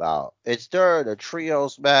talking about. It's during a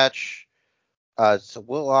trios match. It's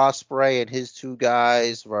Will Ospreay and his two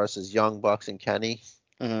guys versus Young Bucks and Kenny.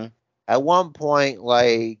 Hmm. At one point,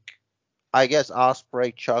 like I guess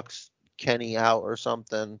Ospreay chucks Kenny out or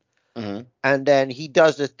something, Hmm. and then he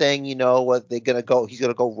does the thing, what they're gonna go. He's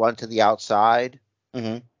gonna go run to the outside, Hmm.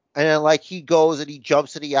 and then like he goes and he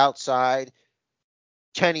jumps to the outside.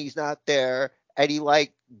 Kenny's not there, and he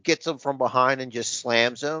like gets him from behind and just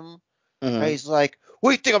slams him. And Hmm. he's like,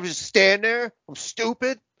 "What do you think? I'm just standing there? I'm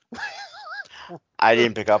stupid." I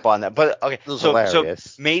didn't pick up on that, but okay. It was So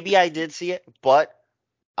hilarious. maybe I did see it, but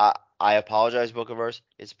I apologize, Bookiverse.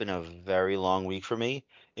 It's been a very long week for me.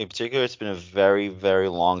 In particular, it's been a very, very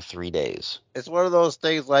long 3 days. It's one of those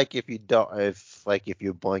things like if you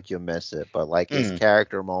blink you miss it, but like it's Hmm.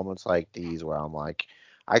 character moments like these where I'm like,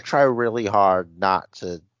 I try really hard not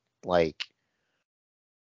to like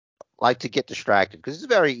to get distracted because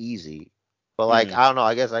it's very easy. But like Hmm. I don't know,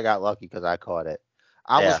 I guess I got lucky because I caught it.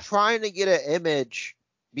 I was Yeah. trying to get an image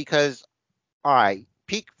because all right,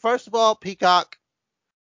 first of all, Peacock,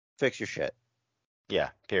 fix your shit Yeah.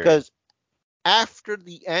 Period. because after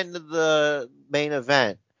the end of the main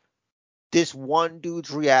event, this one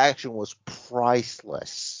dude's reaction was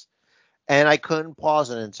priceless. And I couldn't pause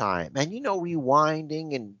it in time. And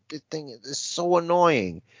rewinding and the thing is so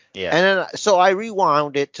annoying. Yeah. And then so I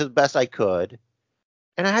rewound it to the best I could.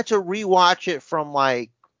 And I had to rewatch it from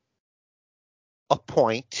like a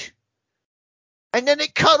point. And then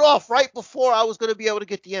it cut off right before I was going to be able to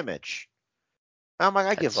get the image. I'm like, I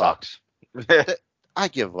That give up. sucks. I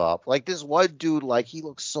give up. Like this one dude, like he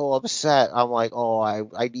looks so upset. I'm like, oh, I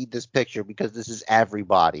need this picture because this is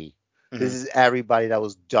everybody. This Hmm. is everybody that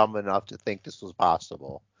was dumb enough to think this was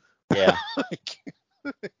possible. Yeah. like,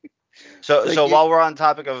 So like you, while we're on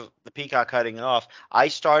topic of the Peacock cutting it off, I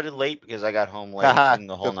started late because I got home late the and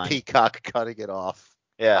the whole night. peacock cutting it off.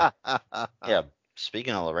 Yeah. Yeah.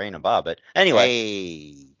 Speaking of Lorraine and Bobbit. Anyway,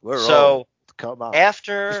 Hey, we're old. so Come on.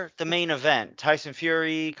 after the main event, Tyson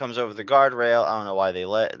Fury comes over the guardrail. I don't know why they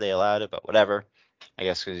allowed it, but whatever. I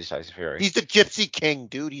guess because he's Tyson Fury. He's the Gypsy King,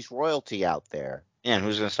 dude. He's royalty out there. Yeah, and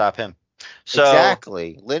who's gonna stop him? So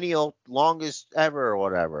Exactly. Lineal longest ever or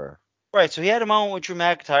whatever. Right. So he had a moment with Drew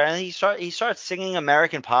McIntyre, and he starts singing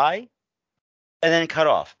American Pie, and then cut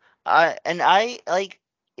off. I like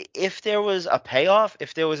if there was a payoff,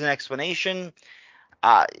 if there was an explanation,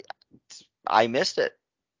 I I missed it.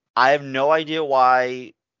 I have no idea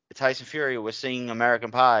why Tyson Fury was singing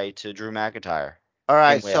American Pie to Drew McIntyre All in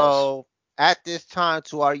right, Wales. so at this time,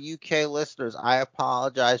 to our UK listeners, I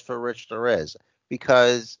apologize for Rich Theriz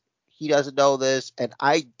because he doesn't know this, and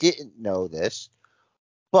I didn't know this.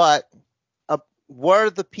 But were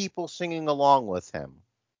the people singing along with him?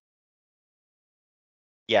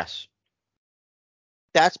 Yes.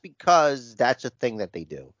 That's because that's a thing that they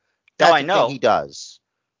do. No, That's I a thing he know. does.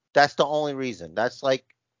 That's the only reason. That's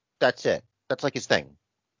it. That's like his thing.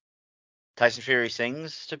 Tyson Fury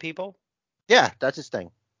sings to people. Yeah, that's his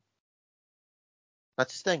thing.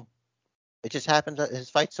 That's his thing. It just happens at his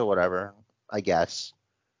fights or whatever, I guess.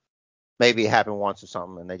 Maybe it happened once or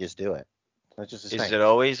something and they just do it. That's just his Is thing. it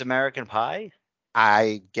always American Pie?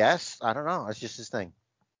 I guess. I don't know. It's just his thing.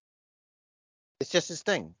 It's just his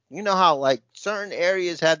thing. You know how like certain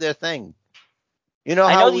areas have their thing. You know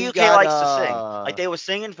I how know the we UK got likes to sing. Like they were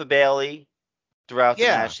singing for Bailey throughout the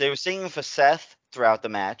yeah. match. They were singing for Seth throughout the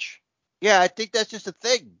match. Yeah, I think that's just a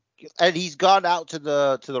thing. And he's gone out to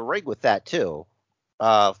the ring with that too.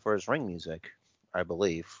 For his ring music, I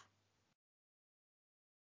believe.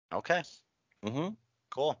 Okay, Mhm.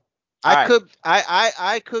 cool. All right.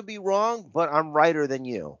 I could be wrong, but I'm righter than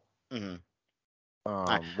you. Mm-hmm. All right. All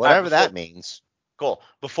right. Whatever that means. Cool.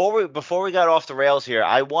 Before we got off the rails here,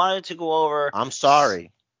 I wanted to go over. I'm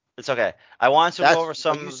sorry. It's okay. I wanted to go That's over when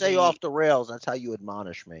some you of say the. off the rails. That's how you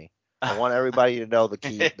admonish me. I want everybody to know the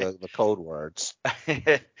key, the code words.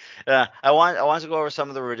 I want to go over some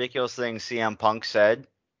of the ridiculous things CM Punk said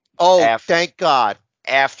Oh, after thank God.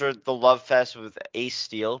 after the Love Fest with Ace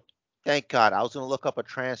Steel. Thank God. I was going to look up a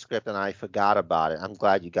transcript and I forgot about it. I'm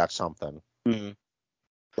glad you got something. Mhm.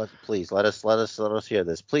 Please let us hear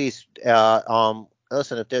this. Please,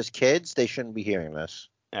 listen. If there's kids, they shouldn't be hearing this.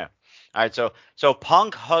 Yeah. All right. So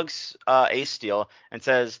Punk hugs Ace Steel and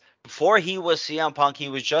says before he was CM Punk, he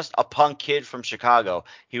was just a punk kid from Chicago.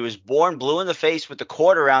 He was born blue in the face with the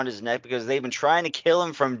cord around his neck because they've been trying to kill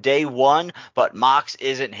him from day one, but Mox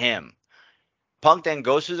isn't him. Punk then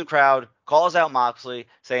goes through the crowd, calls out Moxley,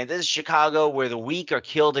 saying this is Chicago where the weak are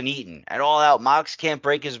killed and eaten. At all out, Mox can't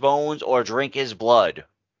break his bones or drink his blood.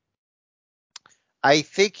 I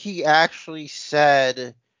think he actually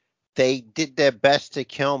said they did their best to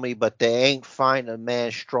kill me, but they ain't find a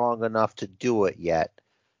man strong enough to do it yet.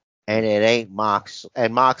 And it ain't Mox,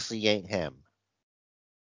 and Moxley ain't him.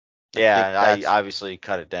 I think Yeah, I that's obviously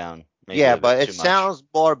cut it down maybe yeah, a bit but it too much. sounds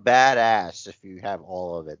more badass if you have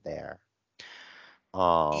all of it there.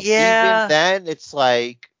 Even Yeah, then, it's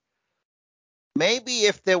like maybe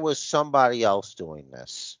if there was somebody else doing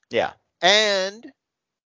this. yeah. And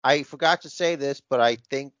I forgot to say this, but I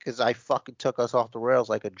think because I fucking took us off the rails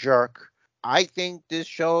like a jerk, I think this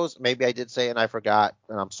shows. Maybe I did say it and I forgot,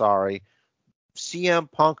 and I'm sorry. CM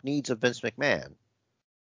Punk needs a Vince McMahon.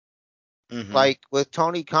 Mm-hmm. Like with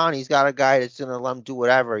Tony Khan, he's got a guy that's gonna let him do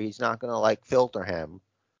whatever. He's not gonna like filter him.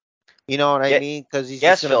 You know what I Yeah, mean? Because he's just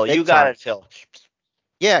yes, gonna Phil, you big got time. it, Phil.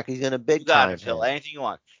 Yeah, he's gonna You big got it, time Phil. him. Anything you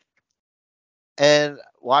want. And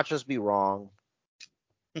watch us be wrong,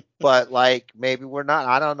 but like maybe we're not.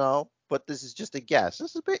 I don't know. But this is just a guess.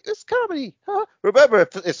 This is big. This is comedy. Huh? Remember,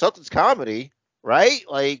 if something's comedy, right?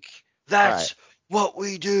 Like, all right, That's what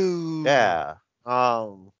we do. yeah.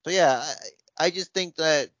 So yeah, I just think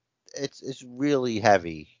that it's really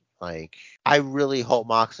heavy. Like, I really hope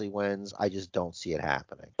Moxley wins. I just don't see it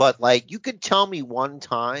happening. But like, you could tell me one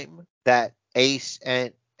time that Ace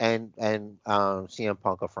and CM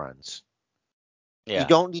Punk are friends. You Yeah.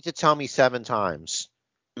 don't need to tell me 7 times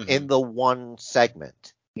Mm-hmm. in the one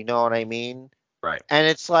segment. You know what I mean? Right. And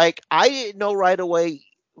it's like I didn't know right away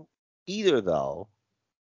either though.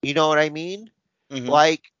 You know what I mean? Mm-hmm.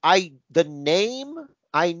 Like the name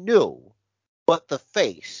I knew, but the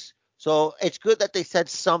face. So it's good that they said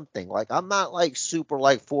something. Like I'm not like super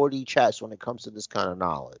like 4D chess when it comes to this kind of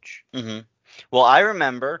knowledge. Mm-hmm. Well, I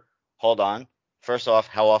remember. Hold on. First off,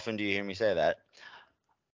 how often do you hear me say that?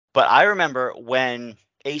 But I remember when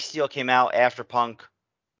Ace Steel came out after Punk.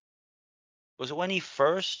 Was it when he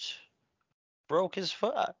first broke his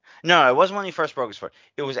foot? No, it wasn't when he first broke his foot.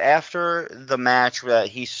 It was after the match that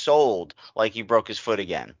he sold, like he broke his foot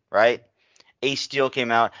again, right? Ace Steel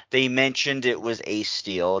came out. They mentioned it was Ace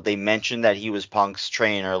Steel. They mentioned that he was Punk's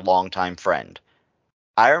trainer, longtime friend.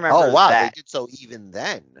 I Oh remember wow, they that. did so even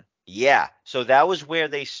then. Yeah. So that was where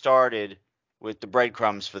they started with the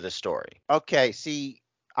breadcrumbs for the story. Okay, see,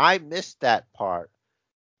 I missed that part.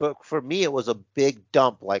 But for me, it was a big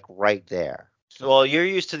dump, like right there. So Well, you're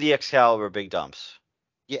used to the Excalibur big dumps.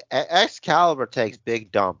 yeah, Excalibur takes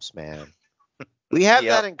big dumps, man. We have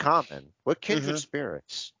Yep. that in common. We're kindred Mhm.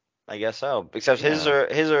 spirits. I guess so. Except Yeah.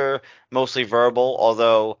 his are mostly verbal,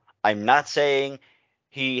 although I'm not saying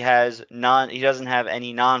he doesn't have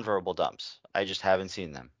any non-verbal dumps. I just haven't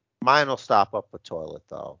seen them. Mine will stop up a toilet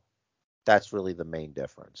though. That's really the main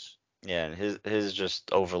difference. Yeah, and his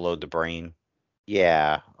just overload the brain.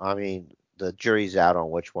 Yeah, I mean the jury's out on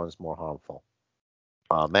which one's more harmful.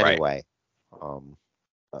 Right. Anyway, um,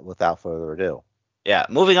 without further ado, Yeah,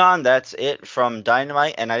 moving on. That's it from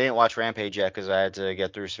Dynamite, and I didn't watch Rampage yet because I had to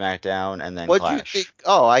get through SmackDown and then what do you think?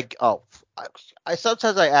 Clash. I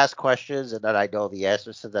sometimes I ask questions and then I know the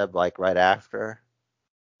answers to them like right after.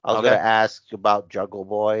 I was gonna Okay, ask about Jungle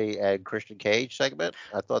Boy and Christian Cage segment.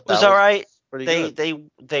 I thought was that all was right. pretty They good. they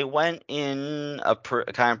they went in a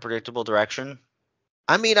kind of predictable direction.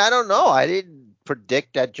 I mean, I don't know. I didn't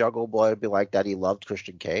predict that Jungle Boy would be like that. He loved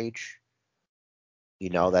Christian Cage.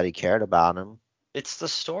 That he cared about him. It's the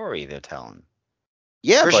story they're telling.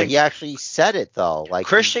 Yeah, but Christian he actually said it though. Like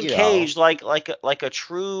Christian Cage, like a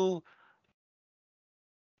true,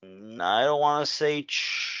 I don't want to say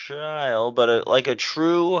child, but like a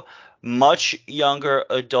true, much younger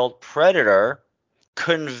adult predator,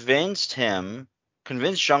 convinced him,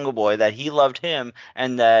 convinced Jungle Boy that he loved him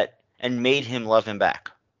and made him love him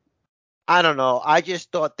back. I don't know. I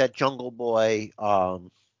just thought that Jungle Boy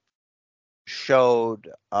showed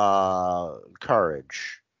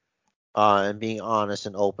courage and being honest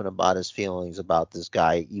and open about his feelings about this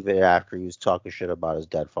guy, even after he was talking shit about his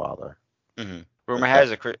dead father. Rumor Like has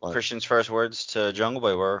that. it Like, Christian's first words to Jungle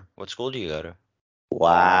Boy were, "What school do you go to?"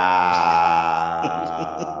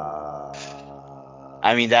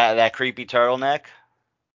 I mean wow. that creepy turtleneck.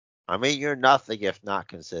 I mean, you're nothing if not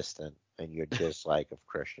consistent, and you're just like of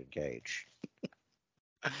Christian Cage.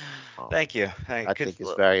 Um, Thank you. I think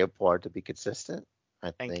it's very important to be consistent.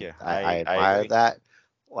 I Thank think you. I I admire agree. that.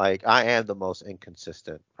 Like, I am the most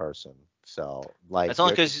inconsistent person. So, That's like,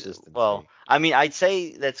 only your because, well, consistency. I mean, I'd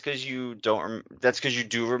say that's because you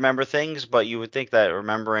do remember things, but you would think that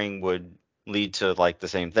remembering would lead to like the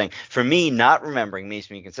same thing. For me, not remembering makes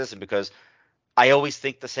me consistent because I always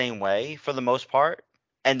think the same way for the most part,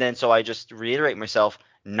 and then so I just reiterate myself,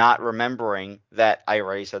 not remembering that I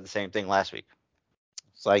already said the same thing last week.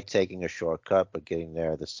 It's like taking a shortcut, but getting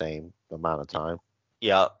there the same amount of Y- time.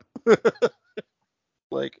 Yep,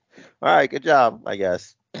 Like, all right, good job, I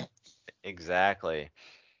guess. exactly.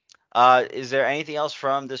 Is there anything else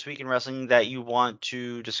from this week in wrestling that you want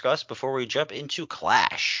to discuss before we jump into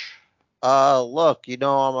Clash? Look,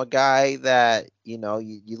 I'm a guy that,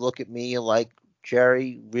 you look at me and like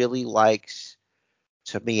Jerry really likes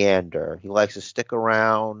to meander. He likes to stick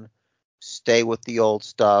around, stay with the old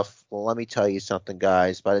stuff. Well, let me tell you something,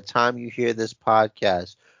 guys. By the time you hear this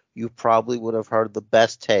podcast, you probably would have heard the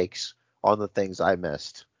best takes on the things I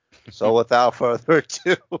missed. So without further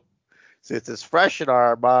ado, since it's fresh in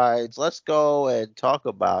our minds, let's go and talk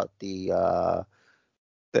about the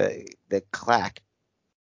clash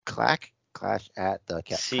at the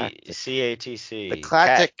the CATC cat.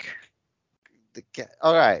 classic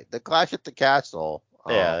all right, the clash at the castle.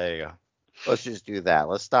 Yeah, there you go. Let's just do that.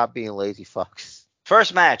 Let's stop being lazy fucks.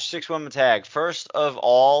 First match, 6-woman tag. First of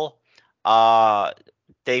all, uh,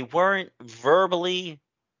 they weren't verbally,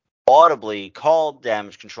 audibly called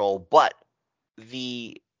damage control, but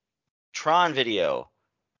the Tron video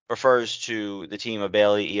refers to the team of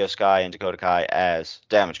Bailey, Io Sky, and Dakota Kai as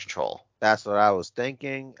damage control. That's what I was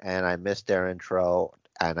thinking, and I missed their intro.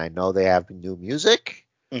 And I know they have new music.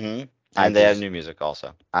 hmm I And they have just new music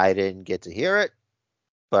also. I didn't get to hear it,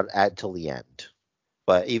 but until the end.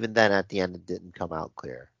 But even then, at the end, it didn't come out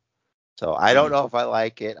clear. So I don't Mm. know if I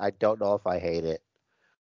like it. I don't know if I hate it.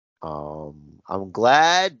 I'm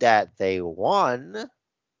glad that they won, and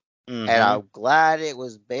hmm I'm glad it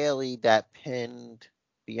was Bailey that pinned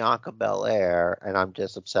Bianca Belair. And I'm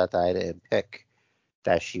just upset that I didn't pick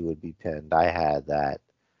that she would be pinned. I had that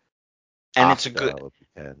And it's a good, Asuka would be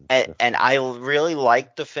pinned. and I really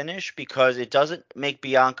like the finish because it doesn't make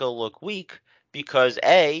Bianca look weak because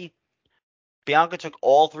Bianca took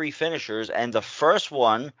all three finishers, and the first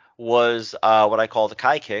one was what I call the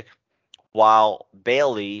Kai kick, while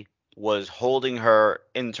Bailey was holding her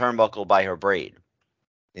in the turnbuckle by her braid.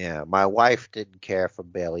 Yeah, my wife didn't care for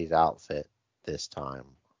Bailey's outfit this time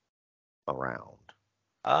around.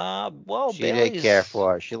 Well, She didn't care Bailey's.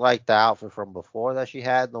 for it. She liked the outfit from before that she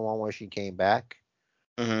had, the one where she came back.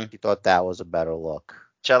 hmm She thought that was a better look.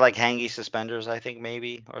 She had like hangy suspenders, I think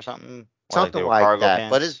maybe, or something, or like they Something were like cargo that,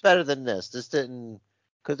 but it's pants. better than this. This didn't,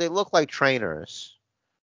 because they look like trainers.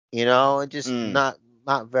 and just Mm.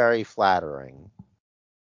 not very flattering.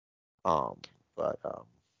 Um, but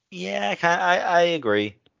Yeah, I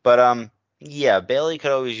agree. But yeah, Bailey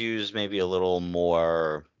could always use maybe a little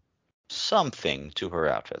more something to her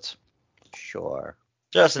outfits. sure.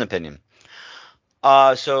 Just an opinion.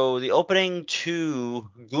 So the opening to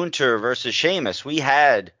Gunter versus Sheamus, we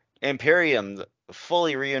had Imperium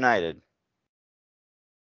fully reunited,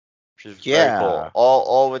 which is very cool. Yeah.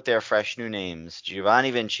 All with their fresh new names.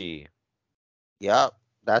 Giovanni Vinci Yep.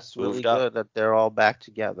 That's really moved up. good that they're all back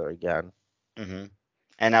together again. hmm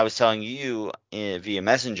And I was telling you via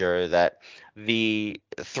Messenger that the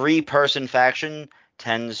three-person faction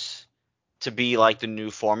tends to be like the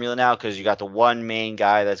new formula now because you got the one main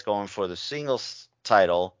guy that's going for the singles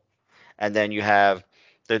title, and then you have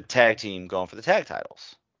the tag team going for the tag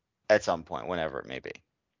titles at some point, whenever it may be,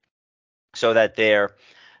 so that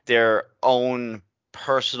their own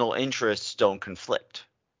personal interests don't conflict.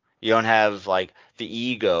 You don't have like the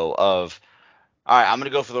ego of, all right, I'm gonna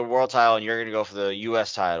go for the world title and you're gonna go for the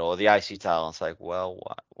U.S. title or the IC title. It's like, well,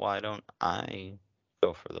 why don't I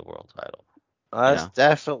go for the world title? You That's know?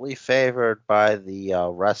 definitely favored by the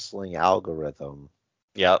wrestling algorithm,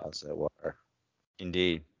 Yep, as it were.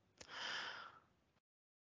 indeed.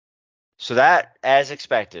 So that, as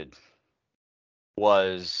expected,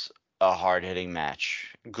 was a hard-hitting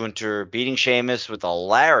match. Gunter beating Sheamus with a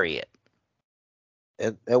lariat.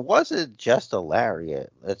 It wasn't just a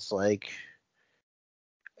lariat. It's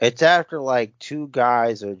after like two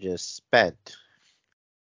guys are just spent,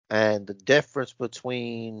 and the difference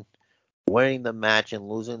between winning the match and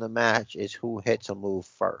losing the match is who hits a move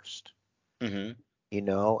first. hmm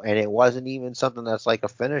And it wasn't even something that's like a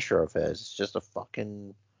finisher of his. It's just a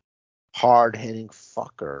fucking hard hitting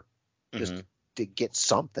fucker just hmm to get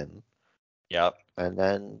something, Yep. and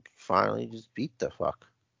then finally just beat the fuck.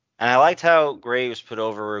 And I liked how Graves put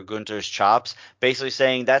over Gunter's chops, basically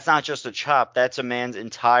saying that's not just a chop, that's a man's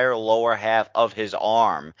entire lower half of his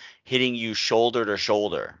arm hitting you shoulder to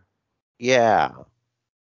shoulder. Yeah.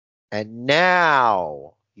 And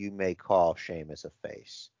now you may call Sheamus a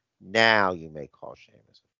face. Now you may call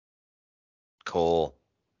Sheamus. Cool.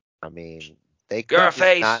 I mean, they You're a could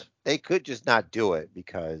just not face. they could just not do it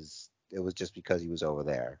because it was just because he was over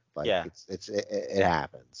there. Like Yeah. it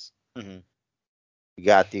happens. hmm You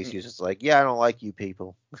got the excuses like, yeah, I don't like you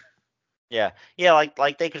people. Yeah. Yeah,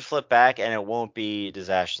 like they could flip back and it won't be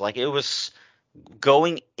disastrous. Like it was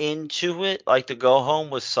going into it, like the go home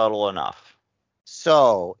was subtle enough.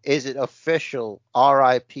 So is it official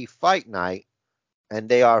RIP fight night and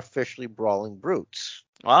they are officially brawling brutes?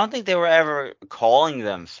 Well, I don't think they were ever calling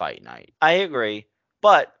them Fight Night. I agree,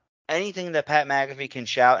 but anything that Pat McAfee can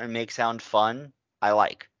shout and make sound fun, I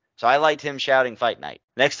like. So I liked him shouting Fight Night.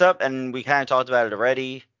 Next up, and we kind of talked about it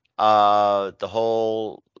already, the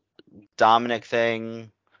whole Dominic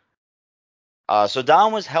thing. So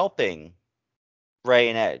Dom was helping Ray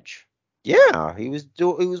and Edge. Yeah, he was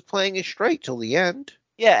playing it straight till the end.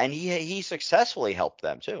 Yeah, and he successfully helped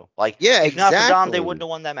them too. Like Yeah, if not for Dom, they wouldn't exactly. have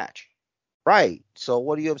won that match. Right. So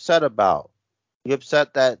what are you upset about? You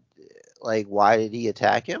upset that like why did he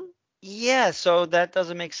attack him? Yeah, so that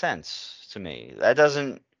doesn't make sense to me. That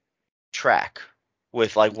doesn't track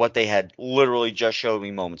with like what they had literally just showed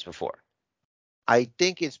me moments before. I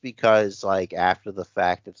think it's because like after the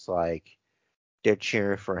fact it's like they're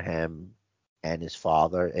cheering for him and his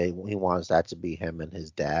father and he wants that to be him and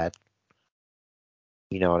his dad.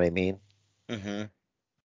 You know what I mean? hmm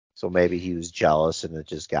So maybe he was jealous and it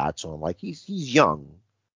just got to him. Like he's young.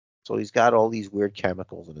 So he's got all these weird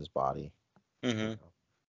chemicals in his body. You hmm know.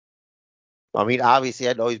 I mean, obviously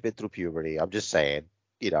I know he's been through puberty. I'm just saying,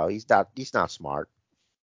 he's not smart.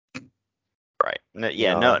 Right. You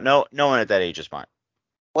Yeah. No. know. No one at that age is smart.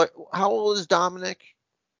 How old is Dominic?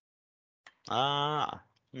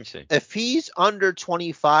 Let me see. If he's under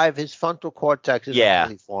 25, his frontal cortex isn't Yeah.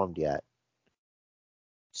 fully formed yet.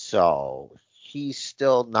 So he's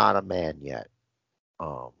still not a man yet.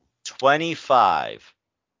 Um, 25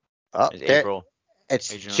 up is there, April.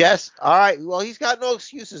 it's Age of- just all right. Well, he's got no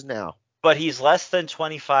excuses now. But he's less than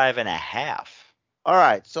 25 and a half. All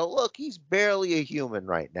right, so look, he's barely a human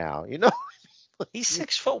right now. He's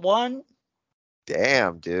 6'1".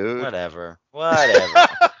 Damn, dude. Whatever. Whatever.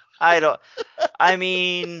 I don't. I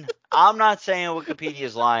mean, I'm not saying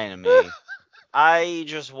Wikipedia's lying to me. I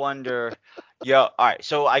just wonder. Yo, all right.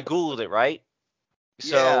 So I googled it, right?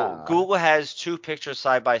 So Yeah, Google has two pictures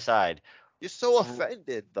side by side. you're so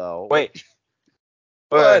offended though. What? Wait,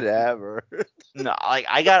 wait, Whatever. no, like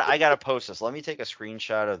I gotta post this. Let me take a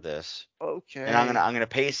screenshot of this, and I'm gonna Okay. I'm gonna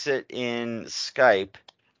paste it in Skype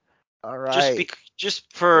All right.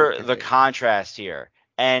 just for the Okay. contrast here.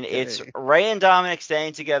 and it's Okay. Ray and Dominic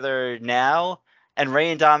standing together now, and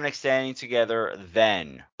Ray and Dominic standing together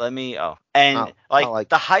then. And I like like.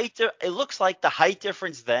 the height, it looks like the height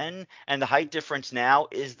difference then and the height difference now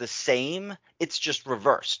is the same. It's just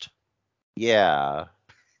reversed. Yeah.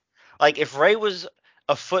 Like if Ray was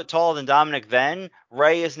a foot taller than Dominic then,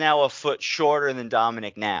 Ray is now a foot shorter than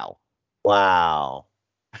Dominic now. Wow.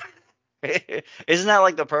 Isn't that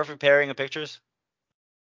like the perfect pairing of pictures?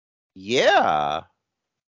 Yeah.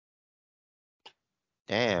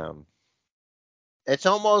 Damn. It's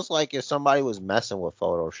almost like if somebody was messing with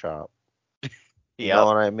Photoshop. You know Yep.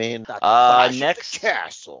 what I mean? The clash at the Next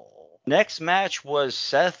castle. next match was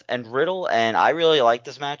Seth and Riddle, and I really liked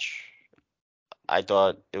this match. I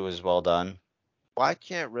thought it was well done. Why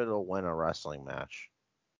can't Riddle win a wrestling match?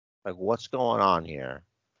 Like, what's going on here?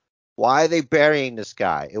 Why are they burying this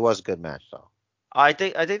guy? It was a good match though. I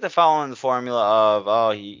think they're following the formula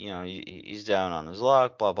of he's down on his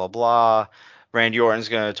luck, blah blah blah. Randy Orton's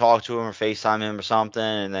gonna talk to him or FaceTime him or something,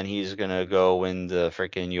 and then he's gonna go win the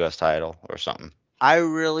freaking U.S. title or something. I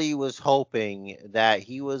really was hoping that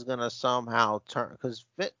he was gonna somehow turn because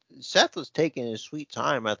Seth was taking his sweet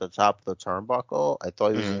time at the top of the turnbuckle. I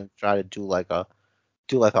thought he was Hmm. gonna try to do like a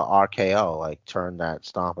RKO, like turn that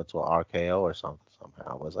stomp into a RKO or something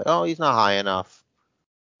somehow. I was like, oh, he's not high enough,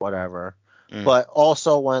 whatever. Mm. But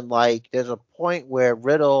also when like there's a point where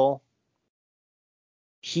Riddle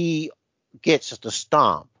he gets the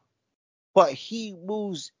stomp, but he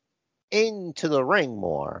moves into the ring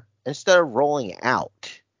more instead of rolling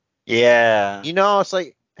out. Yeah. It's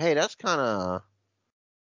like, hey, that's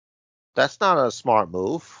not a smart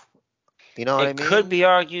move. You know what I It could mean? be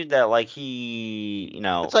argued that like he,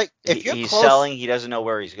 It's like if you're he's close, selling, he doesn't know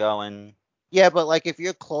where he's going. yeah, but like if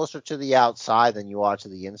you're closer to the outside than you are to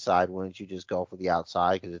the inside, wouldn't you just go for the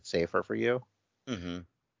outside because it's safer for you? Hmm.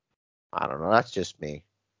 I don't know. That's just me.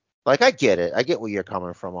 Like I get it. I get where you're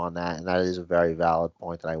coming from on that, and that is a very valid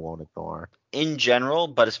point that I won't ignore. In general,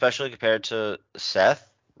 but especially compared to Seth,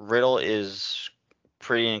 Riddle is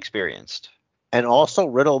pretty inexperienced. And also,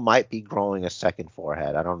 Riddle might be growing a second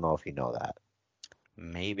forehead. I don't know if you know that.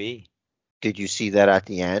 Maybe. Did you see that at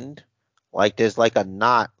the end? Like there's like a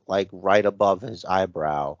knot like right above his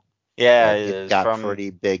eyebrow. Yeah, Like it it is got from.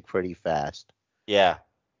 pretty big pretty fast. Yeah,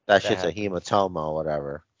 That that shit's a happens. hematoma or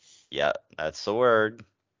whatever. Yeah, that's the word.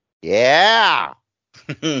 Yeah.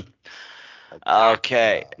 A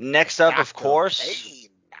Okay. doctor. Doctor Pain.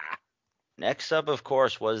 Next up, of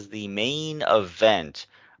course, was the main event.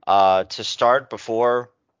 To start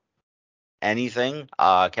before anything,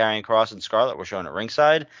 Karrion Cross and Scarlett were shown at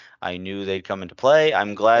ringside. I knew they'd come into play.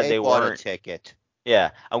 I'm glad They they bought a weren't. ticket.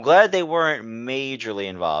 Yeah, I'm glad they weren't majorly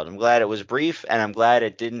involved. I'm glad it was brief, and I'm glad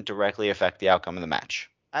it didn't directly affect the outcome of the match.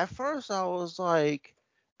 At first I was like,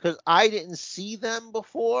 because I didn't see them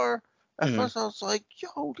before. At Hmm. first I was like,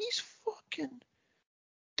 yo, these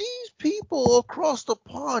people across the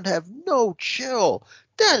pond have no chill.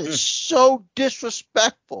 That is so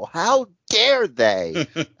disrespectful. How dare they?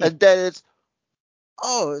 And then it's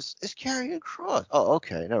carrying cross. Oh,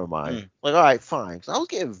 okay, never mind. Like, all right, fine. 'Cause I was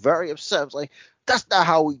getting very upset. I was like, that's not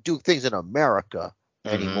how we do things in America Hmm.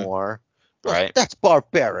 anymore. Right. That's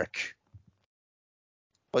barbaric.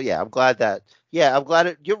 But yeah, I'm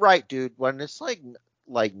glad you're right, dude. When it's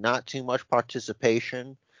like not too much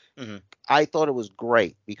participation, Hmm. I thought it was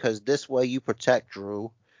great because this way you protect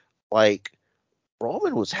Drew. Like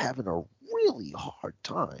Roman was having a really hard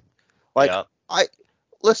time. Like Yep. I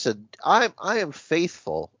listen, I am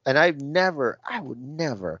faithful, and I would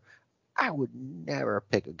never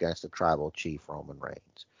pick against the tribal chief Roman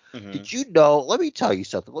Reigns. Hmm. Did you know? Let me tell you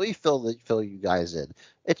something. Let me fill you guys in.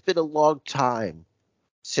 It's been a long time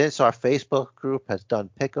since our Facebook group has done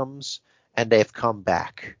pick'ems, and they've come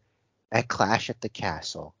back at Clash at the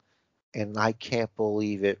Castle. And I can't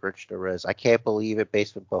believe it, Rich Derez. I can't believe it,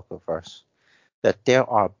 Basement Booker first, that there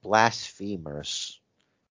are blasphemers.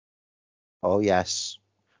 Oh yes,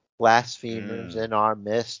 blasphemers Mm. in our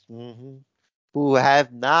midst, who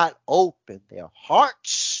have not opened their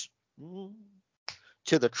hearts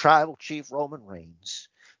to the tribal chief Roman Reigns,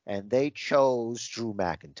 and they chose Drew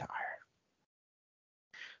McIntyre.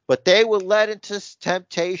 But they were led into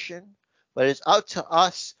temptation. But it's up to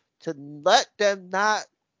us to let them not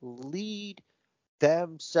lead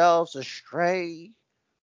themselves astray,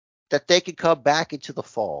 that they can come back into the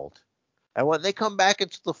fold. And when they come back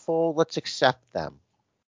into the fold, let's accept them.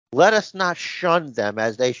 Let us not shun them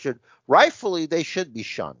as they should. Rightfully, they should be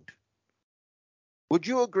shunned. Would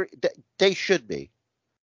you agree? They should be.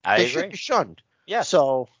 I They should agree. be shunned. Yes.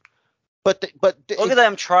 So, but Look at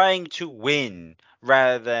them trying to win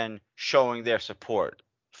rather than showing their support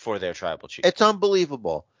for their tribal chief. It's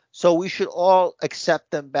unbelievable. So we should all accept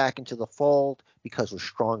them back into the fold because we're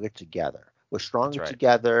stronger together. We're That's stronger right.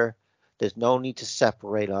 together. There's no need to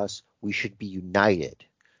separate us. We should be united.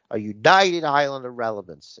 A united island of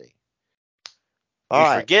relevancy. All We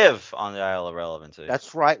right. forgive on the Isle of Relevancy.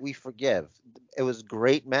 That's right. We forgive. It was a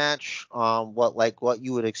great match. What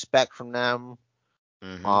you would expect from them.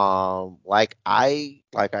 Mm-hmm. Like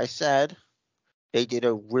I said, they did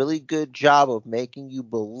a really good job of making you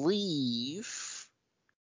believe.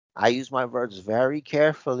 I use my words very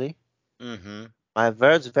carefully. Mm-hmm. My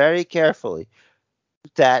words very carefully.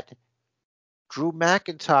 That Drew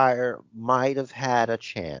McIntyre might have had a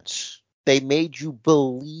chance. They made you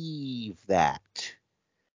believe that.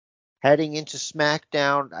 Heading into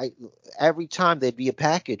SmackDown, every time there'd be a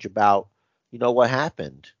package about, what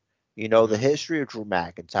happened. The Mm-hmm. history of Drew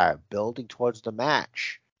McIntyre building towards the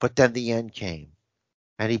match. But then the end came,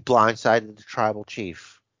 and he blindsided the tribal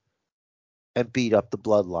chief and beat up the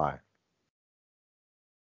bloodline.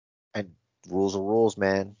 And rules are rules,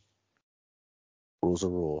 man. Rules are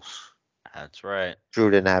rules. That's right. Drew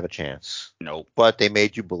didn't have a chance. Nope. But they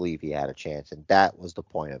made you believe he had a chance, and that was the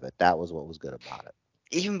point of it. That was what was good about it.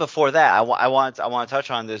 Even before that, I want to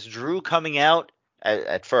touch on this. Drew coming out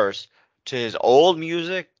at first to his old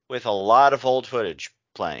music with a lot of old footage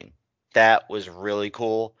playing. That was really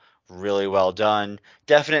cool, really well done.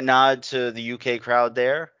 Definite nod to the UK crowd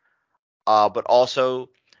there. But also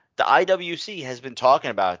the IWC has been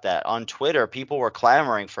talking about that on Twitter. People were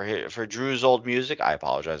clamoring for Drew's old music. I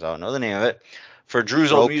apologize, I don't know the name of it. For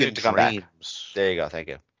Drew's old Broken music to come back. dreams. There you go. Thank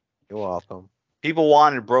you. You're welcome. People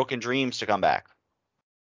wanted Broken Dreams to come back,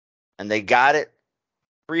 and they got it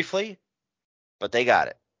briefly, but they got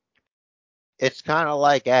it. It's kind of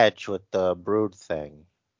like Edge with the Brood thing.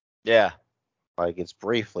 Yeah. Like it's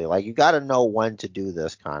briefly. Like you got to know when to do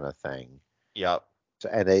this kind of thing. Yep.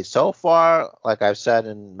 And they so far, like I've said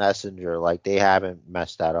in Messenger, like they haven't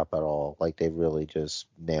messed that up at all. Like they really just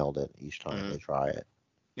nailed it each time Hmm. they try it.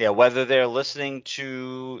 Yeah. Whether they're listening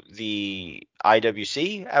to the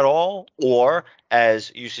IWC at all, or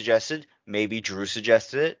as you suggested, maybe Drew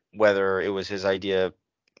suggested it, whether it was his idea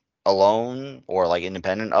alone or like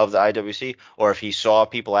independent of the IWC, or if he saw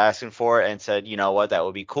people asking for it and said, you know what, that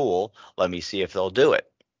would be cool. Let me see if they'll do it.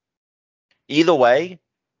 Either way,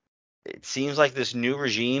 it seems like this new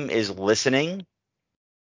regime is listening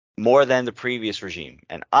more than the previous regime,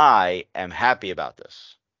 and I am happy about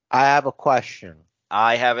this. I have a question.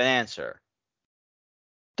 I have an answer.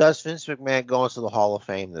 Does Vince McMahon go into the Hall of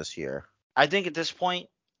Fame this year? I think at this point,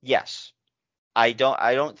 yes. I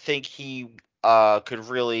don't think he could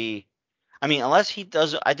really. I mean, unless he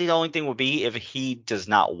does, I think the only thing would be if he does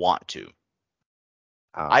not want to.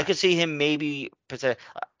 All I right. could see him maybe.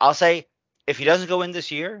 I'll say if he doesn't go in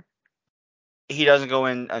this year, he doesn't go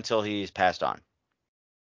in until he's passed on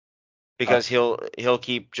because Okay. he'll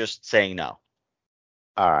keep just saying no.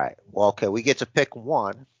 All right. Well, okay. We get to pick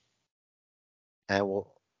one, and we'll.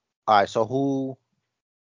 All right. So who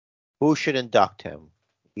should induct him?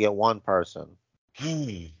 You get one person.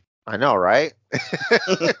 Hmm. I know, right?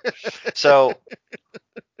 So,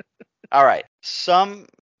 all right.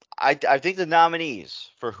 I think the nominees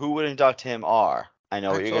for who would induct him are. I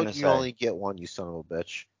know I what you're gonna told you you say. only get one, you son of a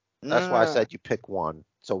bitch. No, That's no, why I no. said you pick one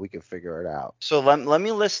so we can figure it out. So let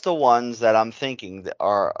me list the ones that I'm thinking that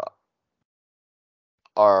are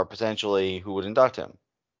potentially who would induct him.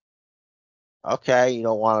 Okay, you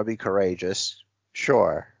don't want to be courageous.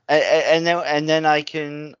 Sure. And then I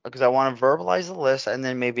can because I want to verbalize the list and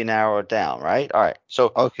then maybe narrow it down, right? All right.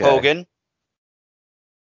 So Okay.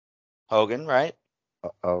 Hogan, right?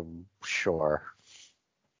 Sure.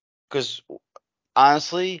 Because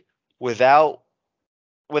honestly, without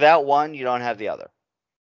without one, you don't have the other,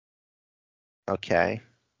 Okay.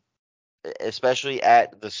 especially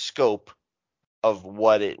at the scope of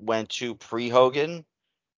what it went to pre-Hogan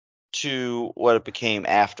to what it became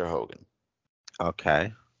after Hogan.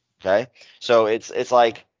 Okay. Okay, so it's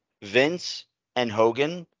like Vince and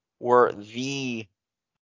Hogan were the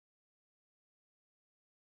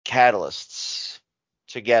catalysts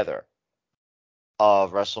together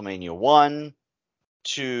of WrestleMania 1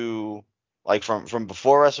 to like from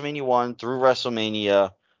before WrestleMania 1 through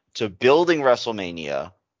WrestleMania to building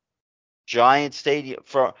WrestleMania, giant stadium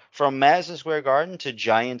from Madison Square Garden to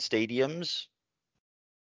giant stadiums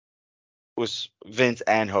was Vince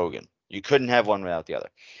and Hogan. You couldn't have one without the other.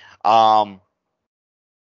 Um,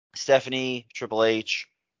 Stephanie, Triple H,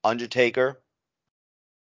 Undertaker.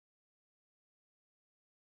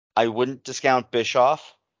 I wouldn't discount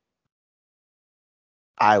Bischoff.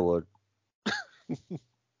 I would.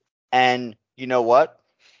 And you know what?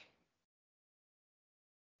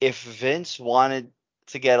 if Vince wanted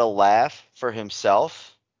to get a laugh for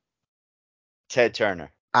himself, Ted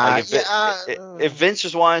Turner. Like Yeah. if Vince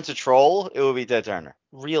just wanted to troll, it would be Ted Turner.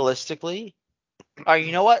 Realistically,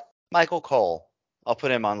 you know what? Michael Cole. I'll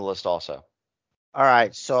put him on the list also. All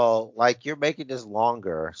right. So, like, you're making this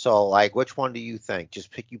longer. So, like, which one do you think?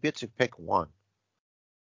 Just pick. You get to pick one.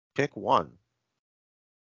 Pick one.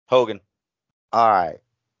 Hogan. All right.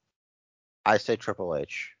 I say Triple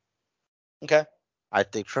H. Okay. I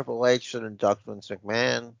think Triple H should induct Vince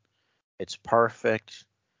McMahon. It's perfect.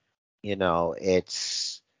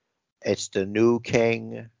 It's the new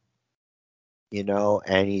king.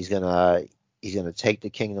 And he's gonna take the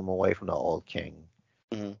kingdom away from the old king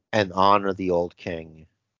Hmm. and honor the old king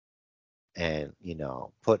and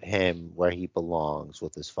put him where he belongs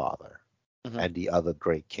with his father Hmm. and the other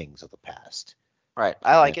great kings of the past Right.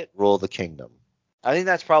 I and like then it. rule the kingdom. I think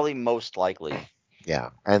that's probably most likely Yeah.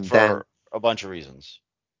 And then for a bunch of reasons.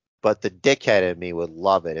 but the dickhead in me would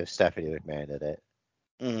love it if Stephanie McMahon did it,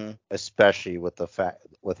 Hmm. especially with the fact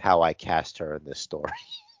with how I cast her in this story.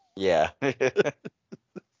 Yeah.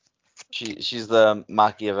 She's the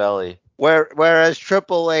Machiavelli. Whereas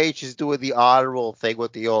Triple H is doing the honorable thing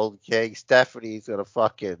with the old king, Stephanie's gonna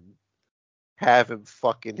fucking have him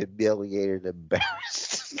fucking humiliated and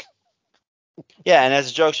embarrassed. Yeah, and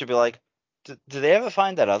as a joke, she'd be like, "Do they ever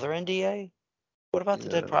find that other NDA? What about the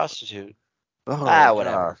dead Yeah. prostitute?" Oh my Ah, god.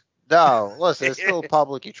 whatever. No, listen, it's still a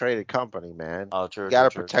publicly traded company, man. Oh, You true, true, gotta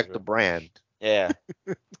true, true, protect the true. brand. Yeah,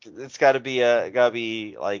 it's gotta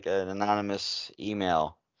be like an anonymous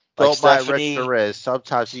email, like Don't mind Rich Perez.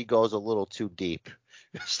 Sometimes he goes a little too deep.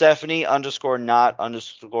 Stephanie underscore not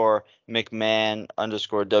underscore McMahon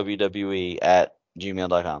underscore WWE at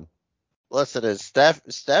gmail.com. Listen,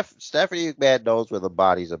 Stephanie McMahon knows where the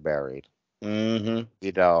bodies are buried. Mm-hmm.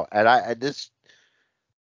 And I this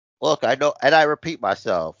look, I know, and I repeat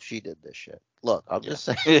myself. She did this shit. Look, I'm Yeah. just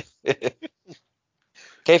saying.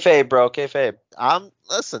 Kayfabe, bro. Kayfabe.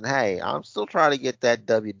 Listen. Hey, I'm still trying to get that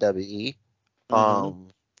WWE. Mm-hmm.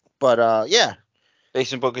 Um, but yeah,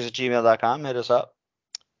 Basementbookers at gmail.com. Hit us up.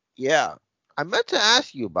 yeah. I meant to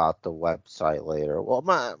ask you about the website later. Well,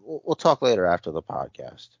 we'll talk later after the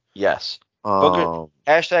podcast. Yes. Booker Um,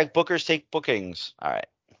 hashtag Bookers take bookings. All right.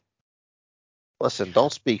 listen,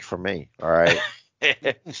 don't speak for me. All right.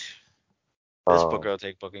 This booker will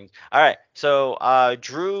take bookings. All right. So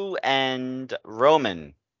Drew and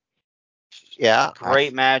Roman. Yeah.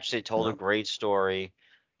 Great match. They told a great story.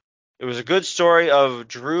 It was a good story of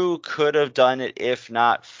Drew could have done it if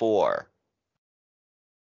not for.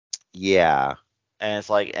 Yeah. And it's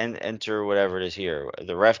like enter whatever it is here.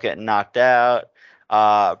 The ref getting knocked out.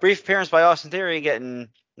 Brief appearance by Austin Theory getting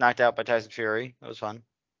knocked out by Tyson Fury. That was fun.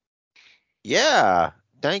 Yeah.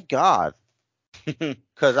 Thank God.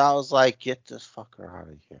 Because I was like, get this fucker out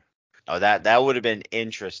of here. Oh, that would have been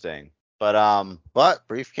interesting. But But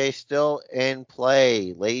briefcase still in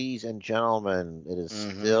play, ladies and gentlemen. It is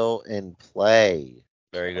mhm, still in play.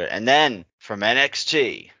 very good. And then from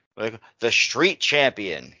NXT, like the Street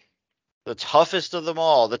Champion, the toughest of them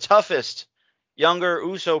all, the toughest younger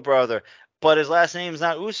Uso brother, but his last name's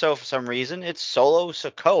not Uso for some reason. It's Solo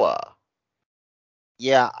Sikoa.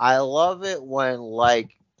 Yeah, I love it when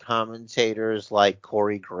like commentators like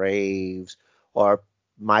Corey Graves or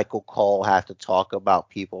Michael Cole have to talk about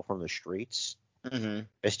people from the streets. Hmm.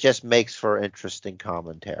 It just makes for interesting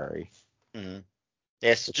commentary. Hmm.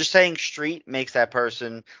 Yes, just saying street makes that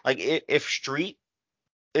person like if street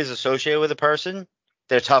is associated with a person,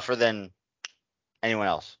 they're tougher than anyone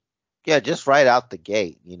else. Yeah, just right out the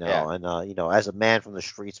gate, Yeah. and as a man from the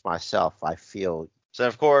streets myself, I feel So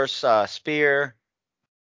of course, Spear,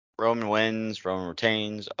 Roman wins, Roman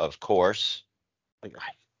retains, of course. like,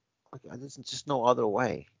 there's just no other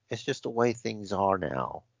way. It's just the way things are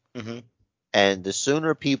now. Hmm. And the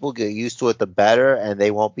sooner people get used to it, the better, and they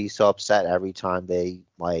won't be so upset every time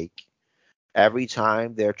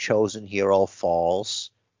their chosen hero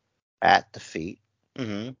falls at the feet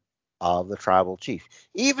Hmm. of the tribal chief.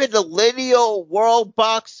 Even the lineal world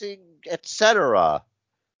boxing, etc.,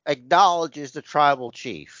 acknowledges the tribal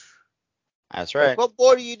chief. That's Like, right. what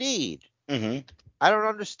more do you need? Hmm. I don't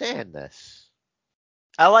understand this.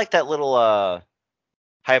 I like that little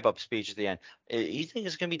hype up speech at the end. You think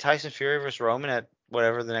it's gonna be Tyson Fury versus Roman at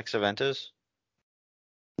whatever the next event is?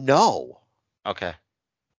 No, Okay.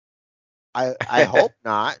 I hope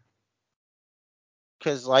not,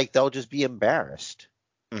 because like they'll just be embarrassed.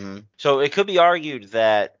 So it could be argued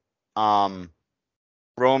that um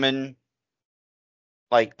Roman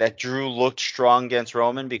like that Drew looked strong against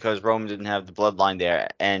Roman because Roman didn't have the bloodline there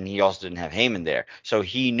and he also didn't have Heyman there. So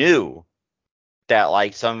he knew that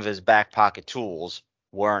like some of his back pocket tools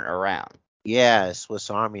weren't around. Yeah, Swiss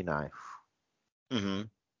Army knife. Hmm.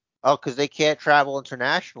 Oh, because they can't travel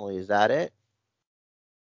internationally. Is that it?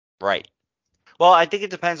 Right. Well, I think it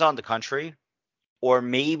depends on the country, or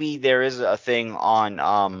maybe there is a thing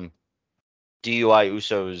on DUI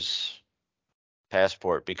Uso's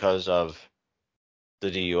passport because of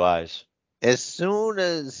the DUIs. As soon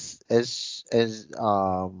as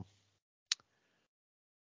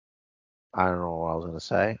I don't know what I was gonna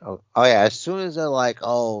say. Oh yeah, as soon as they're like,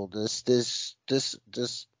 oh, this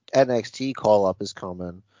NXT call up is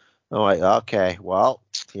coming, I'm like, okay, well,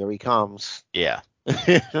 here he comes. Yeah.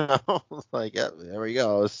 You know, like, yeah, there he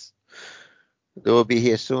goes. They will be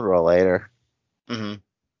here sooner or later. Hmm.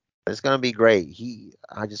 It's gonna be great.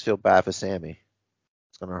 I just feel bad for Sammy.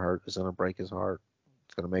 It's gonna hurt. It's gonna break his heart.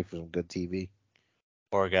 It's gonna make for some good TV.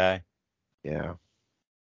 Poor guy. Yeah,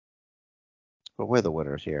 but we're the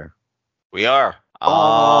winners here. We are.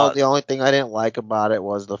 Oh, the only thing I didn't like about it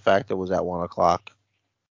was the fact it was at 1 o'clock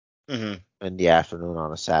Mhm. in the afternoon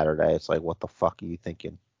on a Saturday. It's like, what the fuck are you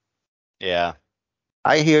thinking? Yeah.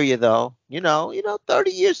 I hear you though.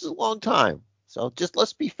 30 years is a long time. So just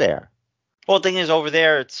let's be fair. Well, the thing is, over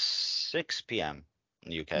there it's 6 p.m.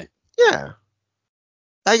 in the UK. Yeah,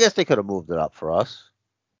 I guess they could have moved it up for us.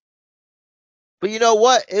 But you know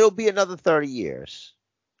what? It'll be another 30 years.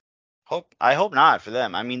 I hope not for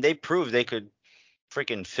them. I mean, they proved they could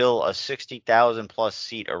freaking fill a 60,000 plus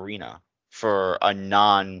seat arena for a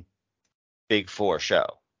non Big Four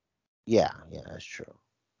show. Yeah, yeah, that's true.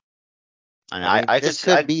 And I mean, I could this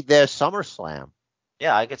could be their SummerSlam.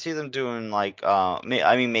 yeah, I could see them doing like I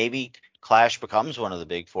mean maybe Clash becomes one of the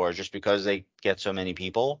Big Four just because they get so many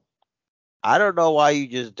people. I don't know why you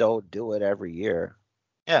just don't do it every year.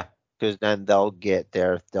 Yeah. Because then they'll get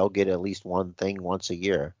at least one thing once a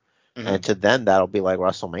year. And Hmm. to them that'll be like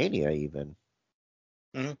WrestleMania even.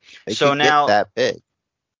 Hmm. They So could get now, that big.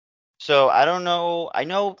 so I don't know. I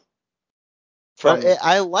know But from.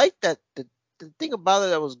 I like that the thing about it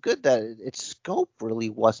that was good that its scope really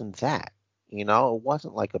wasn't that. It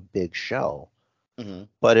wasn't like a big show, Mhm.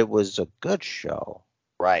 but it was a good show.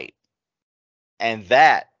 Right, and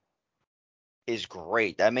that is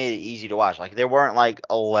great. That made it easy to watch. Like there weren't like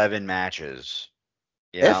 11 matches,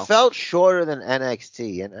 you It know. felt shorter than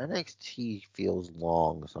NXT, and NXT feels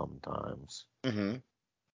long sometimes. Hmm.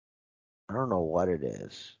 I don't know what it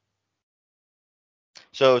is.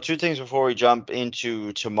 So two things before we jump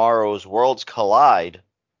into tomorrow's Worlds Collide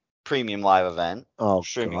premium live event Oh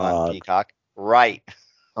streaming on God. Peacock. Right.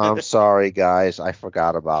 I'm sorry, guys. I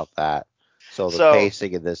forgot about that. So the So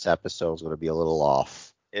pacing of this episode is going to be a little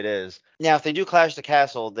off. it is. Now, if they do Clash the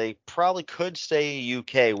Castle, they probably could stay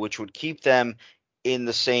UK, which would keep them in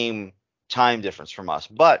the same time difference from us.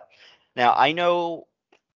 But now I know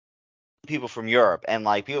people from Europe, and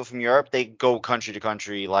like people from Europe, they go country to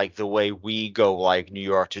country like the way we go like New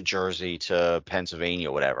York to Jersey to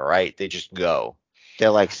Pennsylvania, whatever, right? They just go.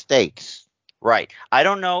 They're like states. Right. I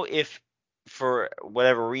don't know if for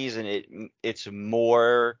whatever reason it's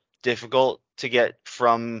more difficult to get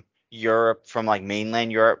from Europe, from like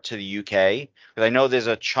mainland Europe to the UK, because I know there's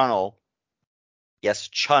a channel, yes,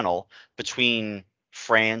 channel between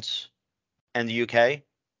France and the UK.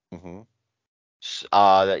 Hmm.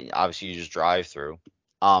 That obviously you just drive through.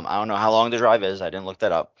 I don't know how long the drive is. I didn't look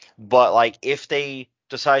that up. But like if they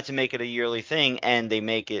decide to make it a yearly thing and they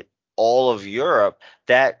make it all of Europe,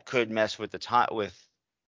 that could mess with the time with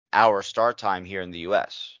our start time here in the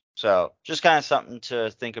US. So just kind of something to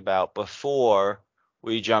think about before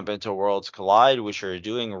we jump into Worlds Collide, which we're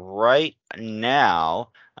doing right now.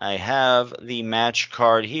 I have the match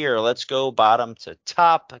card here. Let's go bottom to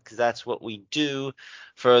top because that's what we do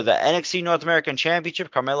for the NXT North American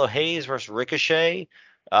Championship. Carmelo Hayes versus Ricochet.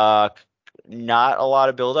 Uh, Not a lot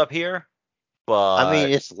of build up here, I mean,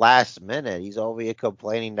 but it's last minute. He's over here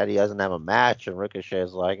complaining that he doesn't have a match, and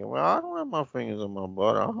Ricochet's like, "Well, I don't have my fingers in my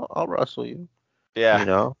butt. I'll wrestle you." You yeah.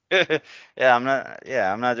 know? I'm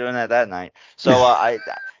not doing that night. So I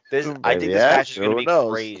Maybe think this match is after. going to Who be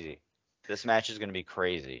knows? crazy. This match is going to be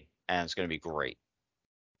crazy and it's going to be great.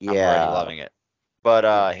 I'm already Yeah. loving it. But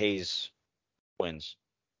Yeah. Hayes wins.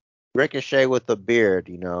 Ricochet with the beard,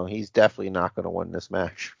 he's definitely not going to win this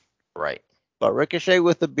match. Right. But Ricochet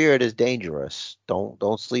with the beard is dangerous.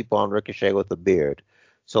 Don't sleep on Ricochet with the beard.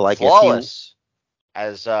 So like if he Flawless,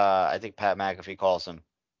 as I think Pat McAfee calls him.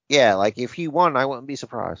 yeah, like if he won, I wouldn't be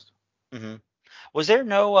surprised. Hmm. Was there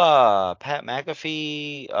no Pat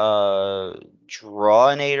McAfee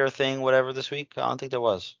Drawinator thing whatever this week? I don't think there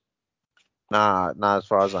was. Nah, not as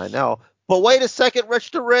far as I know. But wait a second,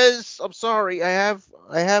 Rich Riz. I'm sorry. I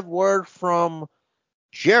have word from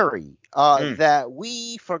Jerry Mm. that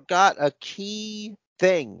we forgot a key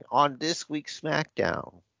thing on this week's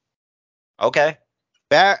SmackDown. Okay.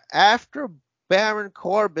 After Baron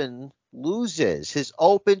Corbin loses his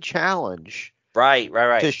open challenge Right.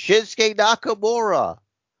 to Shinsuke Nakamura,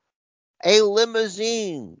 a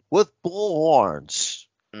limousine with bullhorns,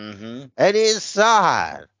 Mm-hmm. and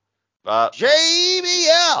inside,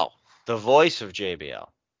 JBL, The voice of JBL.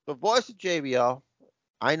 the voice of JBL.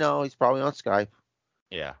 I know he's probably on Skype,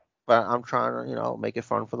 Yeah. but I'm trying to, make it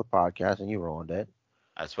fun for the podcast, and you ruined it.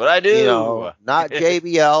 That's what I do. Not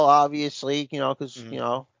JBL, obviously, because,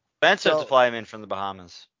 Mhm. Expensive to so, fly him in from the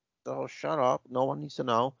Bahamas. so shut up. No one needs to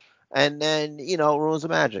know. And then, ruins the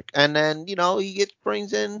magic. And then, he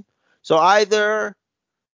brings in, so either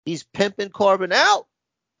he's pimping Corbin out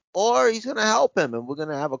or he's going to help him. And we're going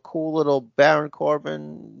to have a cool little Baron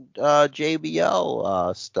Corbin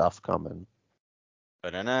JBL stuff coming.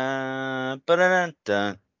 Ba-da-da,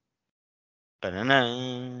 ba-da-da-da,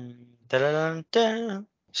 ba-da-da, da-da-da-da.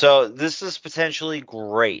 So this is potentially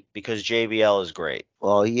great because JBL is great.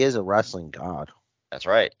 Well, he is a wrestling god. That's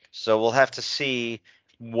right. So we'll have to see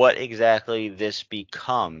what exactly this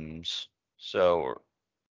becomes. So,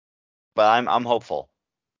 but I'm hopeful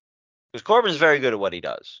because Corbin's very good at what he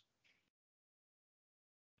does,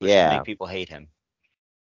 which is Yeah. make people hate him.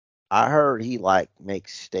 I heard he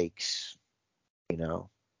makes steaks.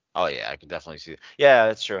 Oh yeah, I could definitely see. Yeah,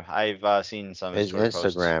 that's true. I've seen some of his His Twitter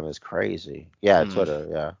posts. Instagram is crazy. Yeah, Mm. Twitter,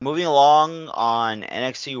 yeah. Moving along on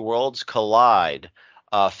NXT Worlds Collide,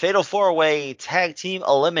 Fatal 4-Way Tag Team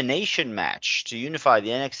Elimination Match to unify the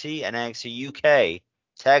NXT and NXT UK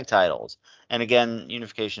tag titles. And again,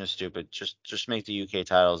 unification is stupid. Just make the UK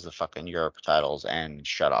titles the fucking Europe titles and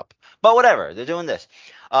shut up. But whatever, they're doing this.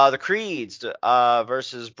 The Creeds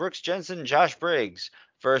versus Brooks Jensen, Josh Briggs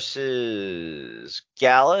versus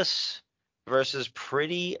Gallus versus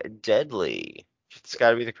Pretty Deadly. It's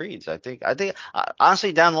got to be the Creeds. I think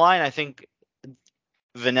honestly down the line, I think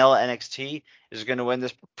Vanilla NXT is going to win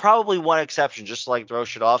this. Probably one exception, just to throw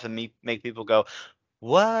shit off and make people go,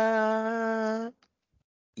 what?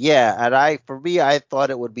 Yeah, and I thought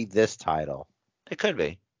it would be this title. It could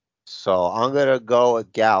be. So I'm gonna go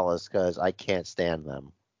with Gallus because I can't stand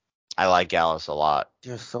them. I like Gallus a lot.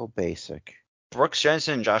 They're so basic. Brooks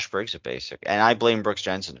Jensen and Josh Briggs are basic, and I blame Brooks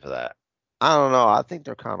Jensen for that. I don't know. I think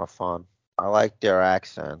they're kind of fun. I like their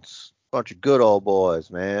accents. Bunch of good old boys,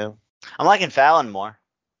 man. I'm liking Fallon more.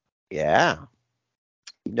 Yeah,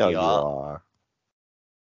 you know you Yeah. are.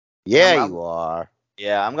 Yeah, Yeah, you are.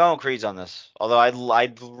 yeah, I'm going with Creeds on this. Although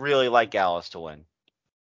I'd really like Gallus to win.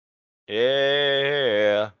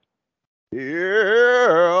 Yeah.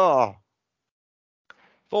 Yeah.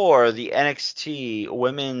 For the NXT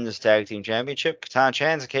Women's Tag Team Championship, Katana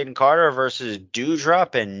Chance and Kaden Carter versus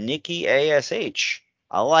Doudrop and Nikki ASH.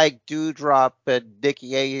 I like Dewdrop and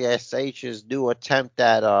Nikki ASH's new attempt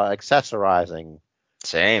at accessorizing.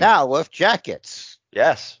 Same. Now with jackets.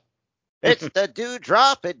 Yes. It's the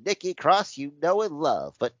Dewdrop and Nikki Cross you know and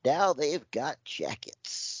love, but now they've got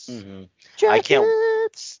jackets. Mm-hmm.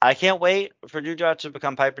 Jackets. I can't wait for Doudrop to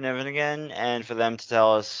become Piper Niven again, and for them to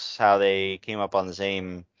tell us how they came up on the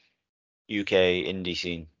same UK indie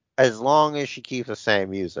scene. As long as she keeps the same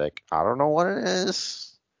music. I don't know what it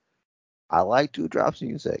is. I like Dewdrop's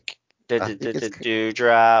music. I think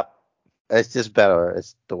Doudrop. it's just better.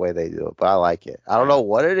 It's the way they do it, but I like it. I don't know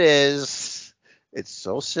what it is. It's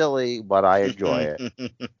so silly, but I enjoy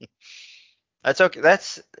it. That's okay.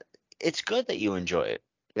 It's good that you enjoy it.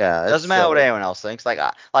 Yeah, it's Doesn't matter what silly. anyone else thinks.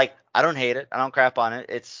 I don't hate it. I don't crap on it.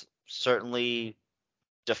 It's certainly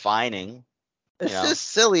defining. It's just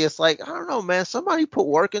silly. It's like, I don't know, man. Somebody put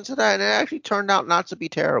work into that, and it actually turned out not to be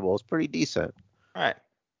terrible. It's pretty decent. Right.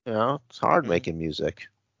 It's hard Mhm. making music.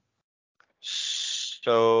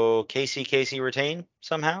 So Casey retain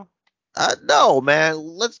somehow? No, man.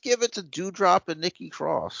 Let's give it to Dewdrop and Nikki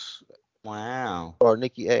Cross. Wow. Or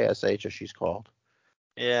Nikki ASH, as she's called.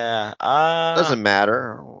 Yeah. Doesn't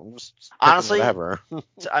matter. I'm just picking Honestly, whatever.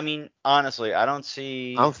 honestly,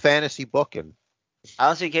 I'm fantasy booking. I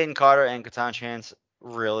don't see Caden Carter and Katana Chance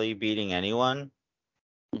really beating anyone.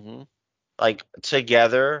 Hmm.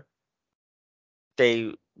 Together,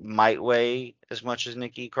 they might weigh as much as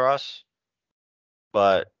Nikki Cross,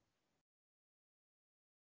 but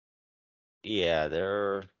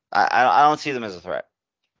yeah, I don't see them as a threat.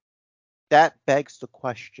 That begs the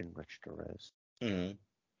question, Rich Torres. Hmm.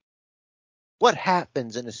 What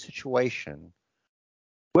happens in a situation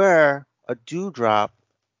where a Dewdrop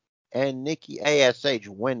and Nikki ASH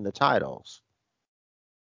win the titles?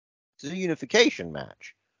 It's a unification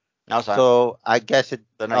match. No, it's not. So I guess it.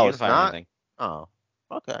 They're not Oh, it's unifying not. anything. Oh,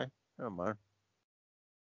 okay. Never mind.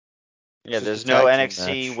 Yeah, It's just a there's no tag team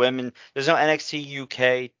NXT match. women. There's no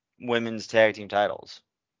NXT UK women's tag team titles.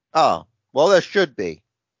 Oh, well, there should be.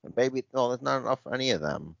 Maybe no, there's not enough for any of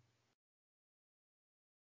them,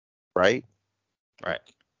 right? Right.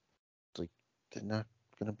 It's like they're not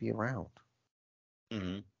gonna be around.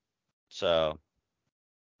 hmm So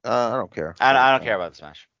I don't care. I don't care about this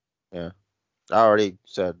match. Yeah, I already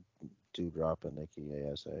said Dewdrop and Nikki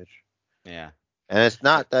Ash, Yeah. and it's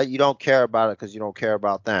not that you don't care about it because you don't care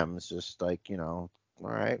about them. It's just like all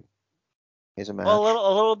right, here's a Well, match.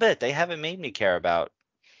 a little bit. They haven't made me care about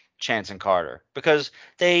Chance and Carter because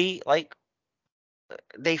they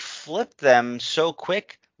flipped them so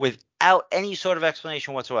quick without any sort of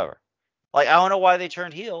explanation whatsoever. Like I don't know why they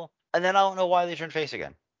turned heel, and then I don't know why they turned face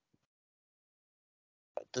again.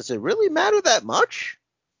 Does it really matter that much?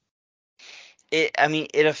 I mean,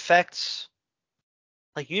 it affects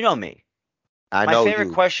like you know me. I know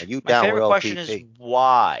you, and you My down with favorite question is OTP.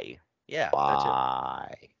 why. Yeah, that too.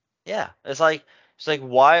 Why? Yeah, it's like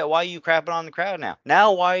why are you crapping on the crowd now?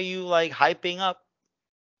 Now why are you like hyping up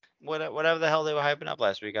whatever the hell they were hyping up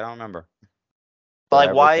last week? I don't remember.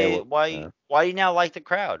 But like Whatever they were. why do you now like the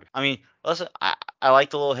crowd? I mean, listen, I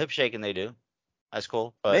like the little hip shaking they do. That's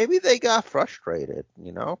cool. But Maybe they got frustrated.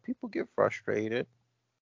 People get frustrated.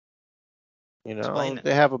 explain it.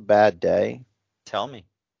 They have a bad day. Tell me.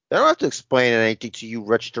 They don't have to explain anything to you,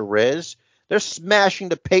 Rich to Riz. They're smashing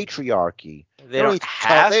the patriarchy. They don't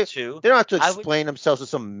have to. They don't have to I would explain themselves to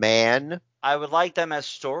some man. I would like them as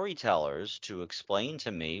storytellers to explain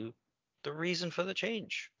to me the reason for the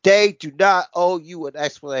change. They do not owe you an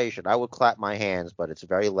explanation. I would clap my hands, but it's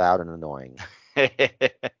very loud and annoying.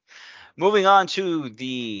 Moving on to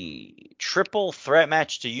the triple threat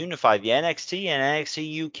match to unify the NXT and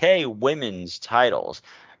NXT UK women's titles.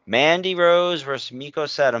 Mandy Rose versus Miko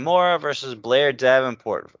Satomura versus Blair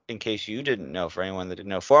Davenport, in case you didn't know, for anyone that didn't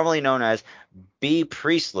know, formerly known as B.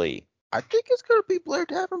 Priestley. I think it's gonna be Blair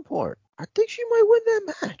Davenport. I think she might win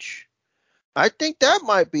that match. I think that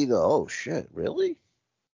might be the oh shit, really?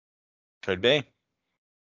 Could be.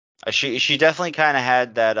 She definitely kind of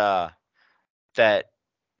had that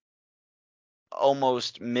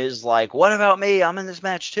almost Miz like, what about me? I'm in this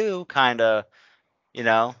match too, kind of, you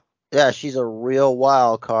know. Yeah, she's a real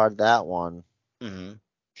wild card, that one. hmm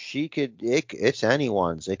It's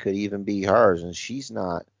anyone's. It could even be hers, and she's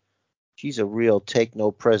a real take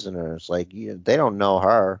no prisoners. Like they don't know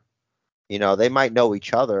her. They might know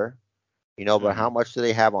each other, but how hmm much do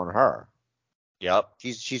they have on her? Yep.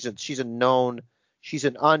 She's an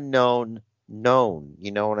unknown known.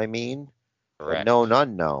 You know what I mean? A known Correct.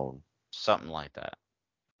 unknown. Something like that.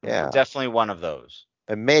 Yeah, Definitely one of those.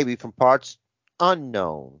 and maybe from parts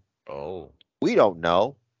unknown. Oh. We don't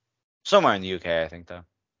know. Somewhere in the UK, I think, though.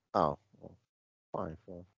 Oh, well, fine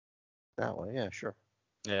for that way. Yeah, sure.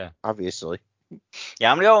 Yeah. Obviously,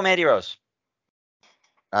 Yeah, I'm gonna go with Mandy Rose.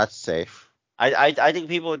 that's safe. I think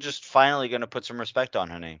people are just finally gonna put some respect on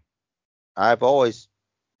her name. I've always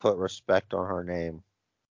put respect on her name.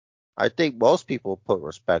 I think most people put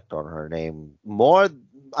respect on her name more.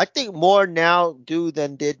 I think more now do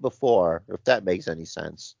than did before, if that makes any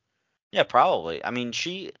sense. Yeah, probably. I mean,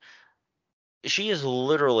 she has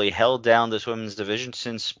literally held down this women's division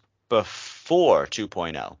since before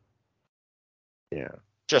 2.0. Yeah.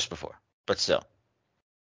 Just before. But still.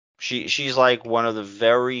 She's like one of the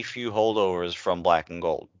very few holdovers from Black and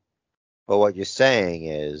Gold. But what you're saying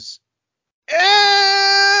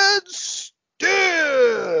and still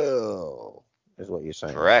is what you're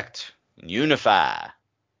saying. Correct. Unify.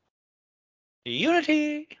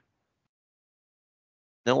 Unity.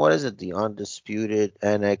 Then what is it? The undisputed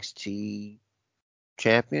NXT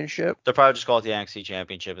championship? They'll probably just call it the NXT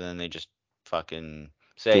Championship, and then they just fucking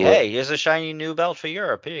say, Do it. "Hey, here's a shiny new belt for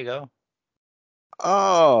Europe. Here you go."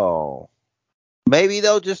 Oh. Maybe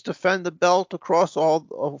they'll just defend the belt across all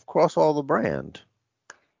the brand.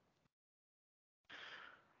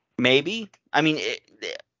 Maybe. I mean,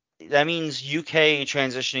 that means UK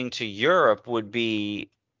transitioning to Europe would be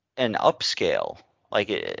an upscale, like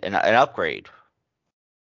an upgrade,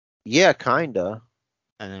 Yeah, kinda.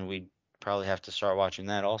 and then we'd probably have to start watching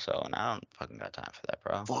that also. And I don't fucking got time for that,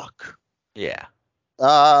 bro. Fuck. Yeah.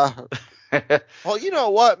 Uh well, you know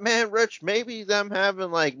what, man, Rich? Maybe them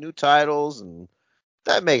having like new titles and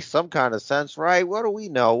that makes some kind of sense, right? What do we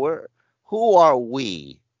know? Who are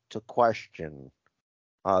we to question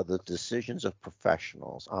the decisions of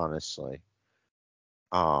professionals, honestly?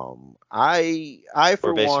 I We're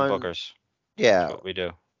for basement one, bookers. That's yeah, what we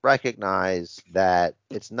do. recognize that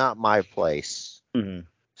it's not my place. hmm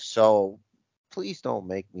So please don't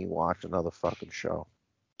make me watch another fucking show.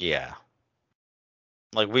 Yeah.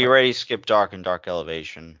 Like we Like, already skipped Dark and Dark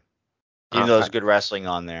Elevation. Even though there's good wrestling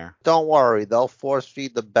on there. Don't worry, they'll force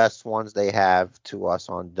feed the best ones they have to us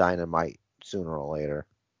on Dynamite sooner or later.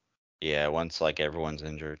 Yeah, once like everyone's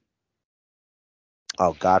injured.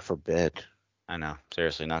 Oh, God forbid. I know.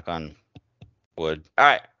 Seriously, knock on wood. All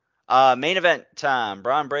right. Main event time.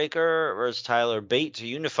 Braun Breaker versus Tyler Bate to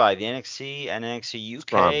unify the NXT and NXT It's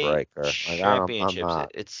Braun UK Breaker. Like championships.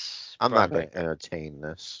 It's I'm Braun not going to Breaker. entertain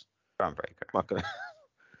this. Braun Breaker. I'm not going to.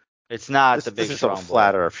 It's not the This big is some strong boy.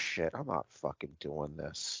 flat earth shit. I'm not fucking doing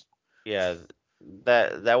this. Yeah,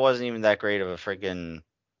 that wasn't even that great of a freaking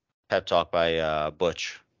pep talk by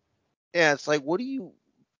Butch. Yeah, it's like, do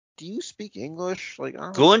you speak English? Like, I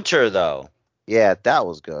don't. Gunter though. Yeah, that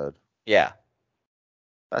was good. Yeah.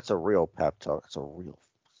 That's a real pep talk. That's a real.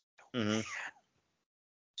 hmm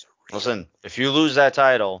It's a real. Listen, if you lose that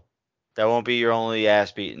title, that won't be your only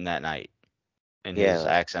ass beating that night. In his Yeah,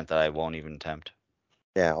 accent that I won't even attempt.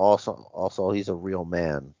 yeah. Also, he's a real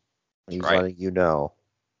man. He's Right. letting you know,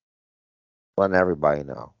 letting everybody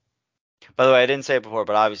know. By the way, I didn't say it before,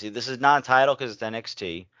 but obviously this is non-title because it's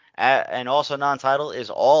NXT, and also non-title is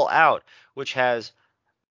All Out, which has,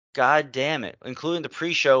 god damn it, including the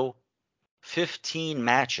pre-show, 15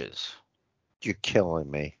 matches. You're killing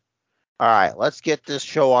me. All right, let's get this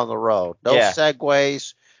show on the road. No Yeah,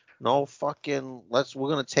 segues. No fucking. We're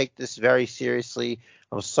gonna take this very seriously.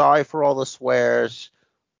 I'm sorry for all the swears,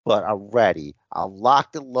 but I'm ready. I'm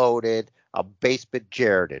locked and loaded. I'm basement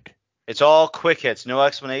Jareded. it's all quick hits, no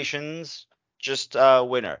explanations, just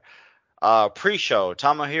winner. Pre-show,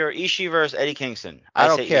 Tomohiro Ishii versus Eddie Kingston. I I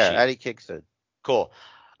don't say care. Ishii. Eddie Kingston. Cool.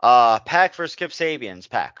 Pac versus Kip Sabian's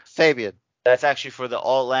Pac. Sabian. That's actually for the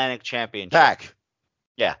All Atlantic Championship. Pack.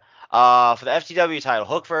 Yeah. For the FTW title,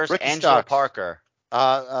 Hook versus Ricky Angelo Starks. Parker.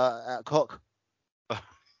 Cook.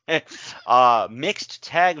 Mixed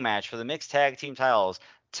tag match for the mixed tag team titles.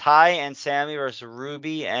 Ty and Sammy versus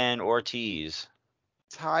Ruby and Ortiz.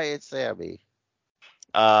 Ty and Sammy.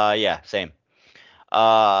 Yeah, same.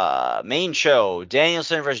 Main show,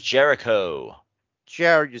 Danielson versus Jericho.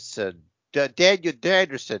 Jericho. Daniel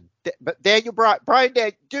Danderson. Daniel Brian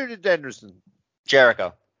Danderson.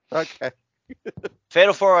 Jericho. Okay.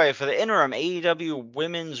 Fatal 4-Way for the interim AEW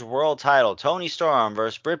Women's World Title. Tony Storm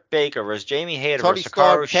versus Britt Baker versus Jamie Hayter Tony versus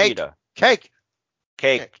Storm. Hikaru Cake. Shida. Cake.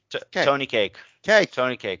 Cake. Cake. Cake. Tony Cake. Cake.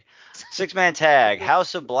 Tony Cake. Six-man tag,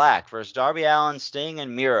 House of Black versus Darby Allin, Sting,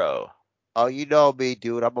 and Miro. Oh, you know me,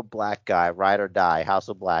 dude. I'm a black guy. Ride or die. House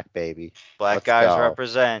of Black, baby. Black Let's guys go.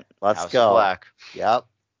 represent Let's House of go. Black. Yep.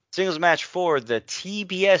 Singles match for the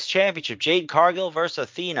TBS Championship, Jade Cargill versus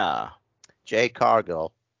Athena. Jay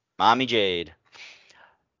Cargill. Mommy Jade.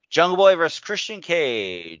 Jungle Boy versus Christian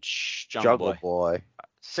Cage. Jungle Jungle Boy. Boy.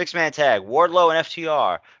 Six-man tag, Wardlow and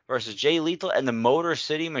FTR versus Jay Lethal and the Motor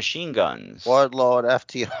City Machine Guns. Wardlow and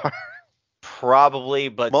FTR. Probably,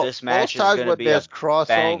 but this match Most is times going to when be there's a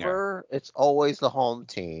banger. crossover, it's always the home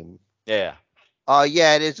team. Yeah.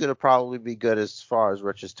 Yeah, it is gonna probably be good as far as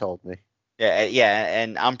Rich has told me. Yeah,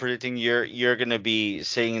 and I'm predicting you're going to be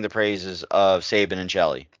singing the praises of Sabin and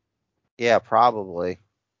Shelly. Yeah, probably.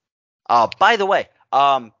 By the way,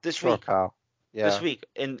 this Sure, week, pal. this Yeah. week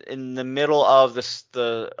in the middle of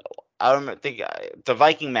the I don't think the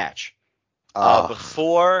Viking match, Ugh.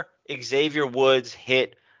 before Xavier Woods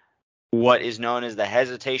hit what is known as the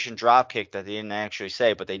hesitation dropkick that they didn't actually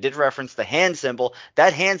say, but they did reference the hand symbol.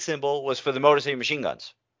 That hand symbol was for the Motor City Machine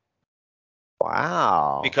Guns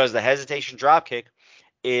Wow. because the hesitation dropkick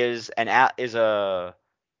is a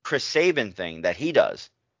Chris Sabin thing that he does,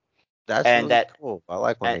 That's and really that cool. I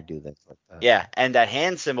like when and they do things like that. yeah, and that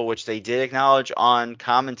hand symbol, which they did acknowledge on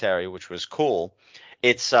commentary, which was cool.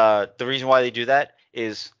 It's the reason why they do that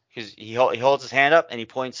is because he holds his hand up and he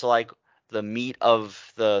points to like the meat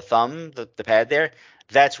of the thumb, the pad there.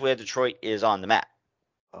 That's where Detroit is on the map.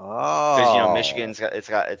 Because Oh. Michigan's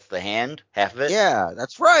it's the hand half of it. Yeah,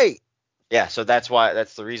 that's right. Yeah, so that's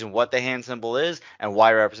the reason what the hand symbol is and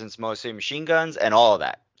why it represents mostly machine guns and all of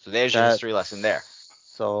that. So there's your history lesson there.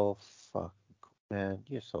 That's so fucking cool. Man,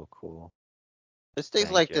 you're so cool. It's things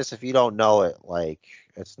Thank like you. this, if you don't know it, like,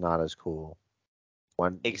 it's not as cool.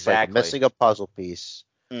 When it's like Exactly. missing a puzzle piece.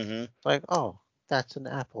 hmm It's like, oh, that's an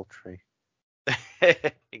apple tree.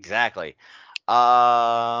 Exactly.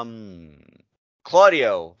 Um,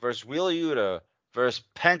 Claudio versus Wheeler Yuta versus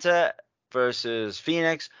Penta versus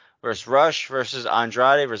Phoenix versus Rush versus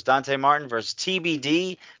Andrade versus Dante Martin versus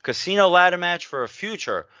TBD Casino ladder match for a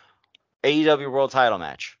future AEW World Title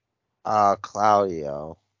match.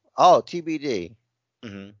 Claudio. Oh, TBD.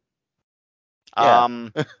 hmm Yeah.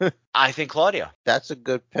 Um, I think Claudio. That's a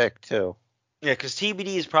good pick too. Yeah, because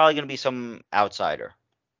TBD is probably going to be some outsider.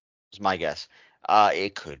 Is my guess.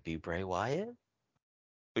 It could be Bray Wyatt.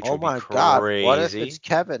 which Oh would be my God, what if it's crazy.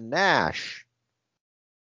 Kevin Nash?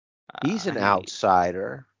 He's an He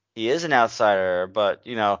outsider. he is an outsider, but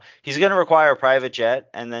he's going to require a private jet,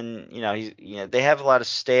 and then they have a lot of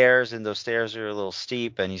stairs, and those stairs are a little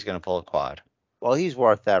steep, and he's going to pull a quad. Well, he's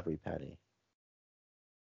worth every penny,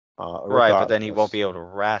 Right, but then he won't regardless. be able to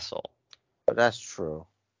wrestle. But that's true.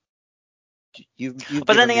 You've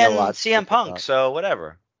But then given me a again, lot to CM think Punk, about. so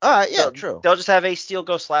whatever. All right, yeah, They'll true. they'll just have Ace Steel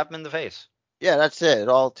go slap him in the face. Yeah, that's it. It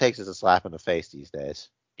all it takes is a slap in the face these days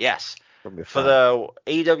Yes. from your For friend. the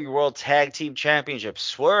AEW World Tag Team Championship,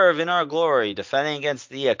 Swerve in Our Glory defending against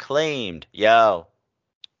the Acclaimed. Yo,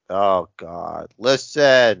 Oh God,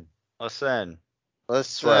 listen, listen,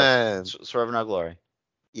 Swerve, listen. Swerve in Our Glory.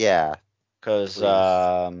 Yeah, Cause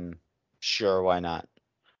please. sure, why not?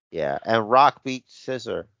 Yeah, and Rock beat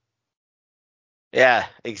Scissor Yeah,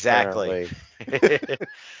 exactly. apparently.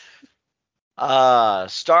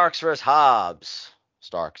 Starks versus Hobbs.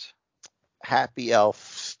 Starks. Happy Elf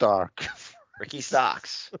Stark. Ricky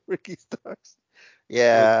Starks. Ricky Starks. With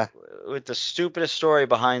Yeah. with the stupidest story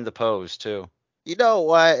behind the pose too. You know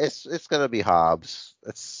what? It's gonna be Hobbs.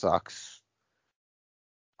 It sucks.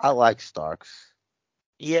 I like Starks,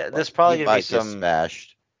 Yeah, but there's he probably gonna be might get some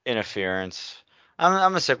smashed. interference. I'm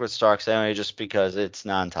gonna stick with Starks anyway, just because it's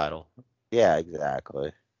non-title. Yeah,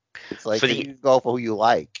 exactly. It's like For if the you go for who you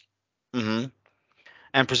like. hmm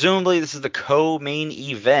And presumably this is the co-main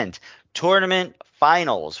event tournament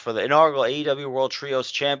finals for the inaugural AEW World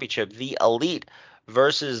Trios Championship. The Elite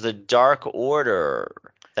versus the Dark Order.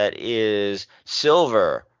 That is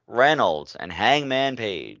Silver, Reynolds, and Hangman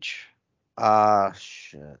Page. Ah,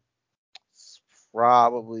 shit. It's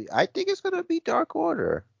probably. I think it's gonna be Dark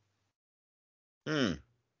Order. Hmm.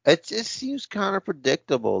 It just seems kind of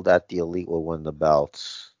predictable that the Elite will win the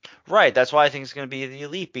belts. Right. That's why I think it's going to be the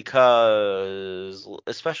Elite because,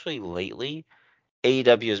 especially lately,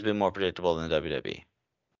 AEW has been more predictable than WWE.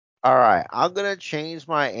 All right, I'm gonna change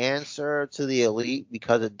my answer to the Elite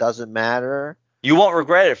because it doesn't matter. You won't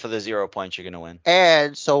regret it for the 0 points you're going to win.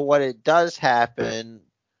 And so when it does happen,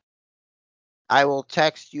 I will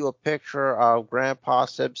text you a picture of Grandpa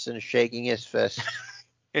Simpson shaking his fist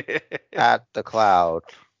at the cloud.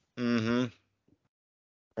 hmm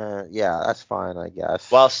Yeah, that's fine, I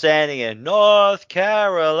While guess. standing in North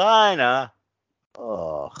Carolina.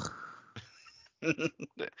 Ugh.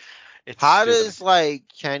 It's How stupid. does like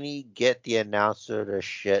Kenny get the announcer to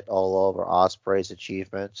shit all over Osprey's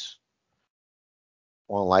achievements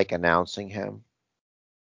on like announcing him?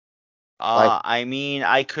 Like, I mean,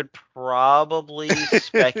 I could probably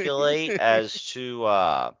speculate as to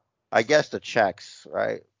I guess the checks,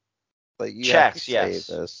 right? But you have to checks, save yes.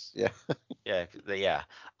 this. Yeah. Yeah, yeah.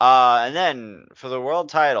 And then for the world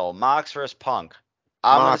title, Mox versus Punk.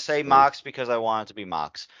 I'm gonna say Moxley. Mox because I want it to be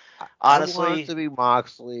Mox. I want it Honestly, to be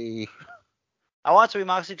Moxley. I want it to be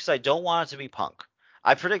Moxley because I don't want it to be Punk.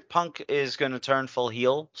 I predict Punk is gonna turn full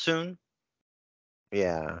heel soon.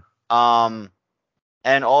 Yeah, Um,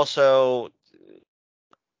 and also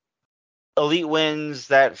Elite wins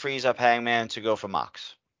that frees up Hangman to go for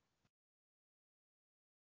Mox.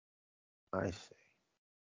 I see.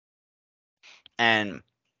 And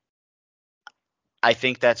I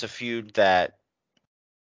think that's a feud that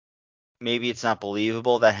maybe it's not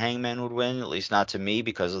believable that Hangman would win, at least not to me,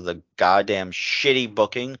 because of the goddamn shitty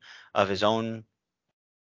booking of his own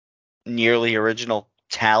nearly original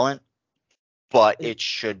talent, but Is, it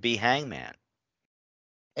should be Hangman.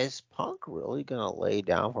 is Punk really gonna lay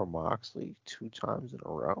down for Moxley 2 times in a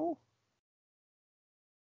row?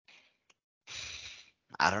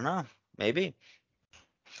 I don't know. Maybe.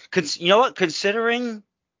 You know what? Considering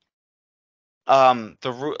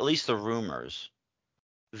at least the rumors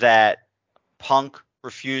that Punk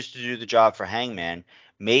refused to do the job for Hangman,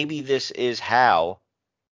 maybe this is how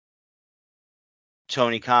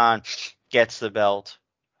Tony Khan gets the belt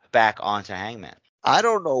back onto Hangman. I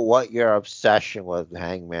don't know what your obsession with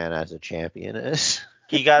Hangman as a champion is.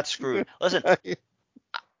 He got screwed. Listen, I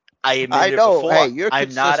I admitted it know. Hey, before. you're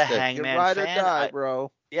I'm not a consistent. You're Hangman ride or fan. die,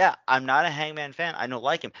 bro. Yeah, I'm not a Hangman fan. I don't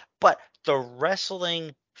like him. But the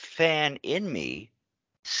wrestling fan in me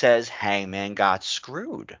says Hangman got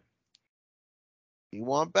screwed. You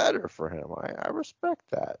want better for him. I respect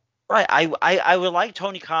that. Right. I would like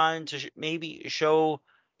Tony Khan to maybe show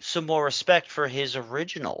some more respect for his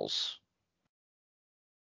originals.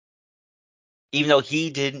 Even though he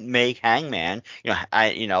didn't make Hangman,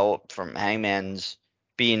 from Hangman's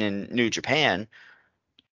being in New Japan,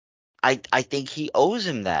 I think he owes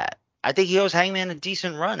him that. I think he owes Hangman a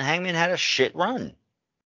decent run. Hangman had a shit run.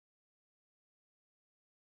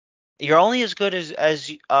 You're only as good as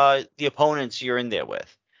the opponents you're in there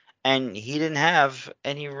with. and he didn't have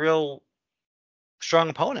any real strong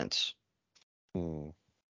opponents. Hmm.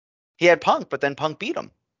 He had Punk, but then Punk beat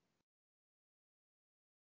him.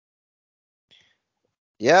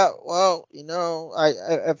 Yeah, well,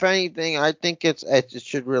 if anything, I think it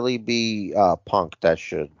should really be Punk that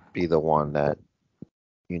should be the one that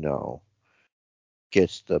you know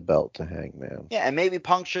gets the belt to Hangman. Yeah, and maybe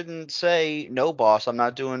Punk shouldn't say, "No, boss, I'm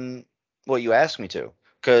not doing what you asked me to,"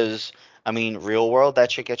 because I mean, real world,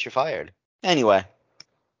 that shit gets you fired. Anyway,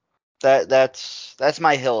 that's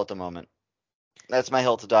my hill at the moment. That's my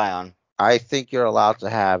hill to die on. I think you're allowed to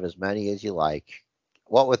have as many as you like.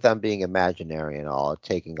 What with them being imaginary and all,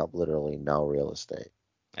 taking up literally no real estate.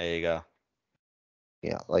 There you go.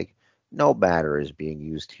 Yeah, like no matter is being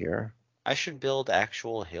used here. I should build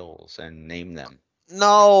actual hills and name them.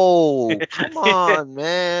 No, come on,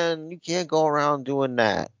 man. You can't go around doing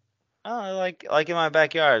that. Oh, like in my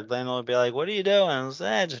backyard, landlord would be like, "What are you doing?" I was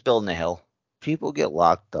just building a hill. People get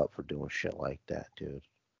locked up for doing shit like that, dude.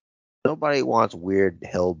 Nobody wants weird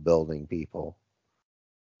hill building people.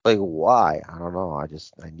 Like, why? I don't know.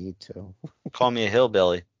 I need to. Call me a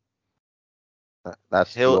hillbilly.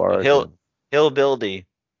 That's the Hill hill origin. hillbilly.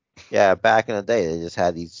 Yeah, back in the day, they just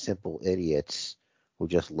had these simple idiots who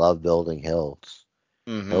just love building hills.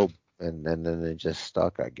 Mm-hmm. Hill, and then they just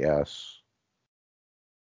stuck, I guess.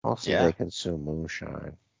 Mostly they Yeah. consume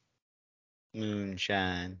moonshine.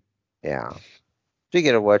 Moonshine. Yeah.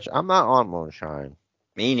 Speaking of which, I'm not on moonshine.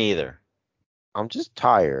 Me neither. I'm just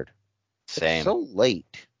tired. It's Same. so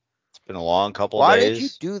late. It's been a long couple Why did you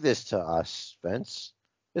days. do this to us, Vince?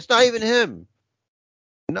 It's not even him.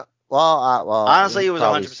 No. Well, Honestly, he it was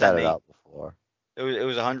probably 100% set it me. up before. It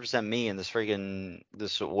was 100% me in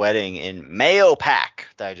this wedding in Mayo Pac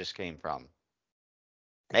that I just came from.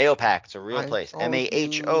 Mayo Pac, it's a real I place. told you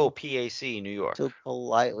Mahopac, New York. to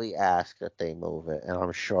politely ask that they move it, and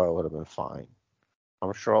I'm sure it would have been fine.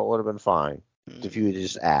 I'm sure it would have been fine if you would Mm,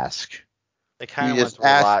 just ask. They You kind of went just through a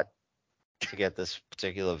ask. lot to get this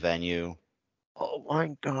particular venue. Oh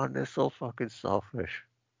my God, they're so fucking selfish.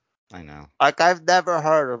 I know. Like I've never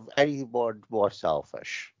heard of any more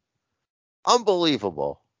selfish.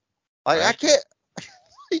 Unbelievable. Like I Right? can't.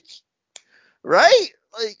 Right?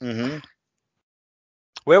 Like Mm-hmm.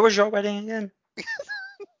 Where was your wedding again?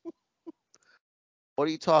 what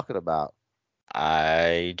are you talking about?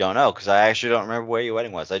 I don't know because I actually don't remember where your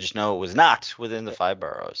wedding was. I just know it was not within the It, five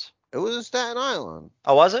boroughs. it was in Staten Island.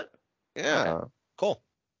 Oh, was it? Okay, Yeah. cool.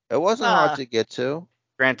 It wasn't hard Uh, to get to.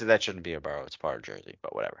 Granted, that shouldn't be a borough. It's part of Jersey,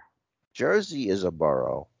 but whatever. Jersey is a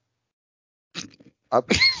borough. Up-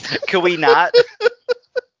 Could we not?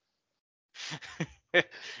 Could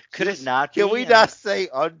it Just not can be? we I mean, not say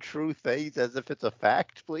untrue things as if it's a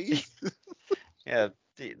fact, please? yeah,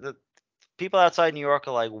 the people outside New York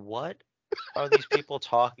are like, what are these people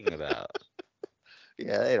talking about?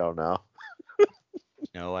 Yeah, they don't know.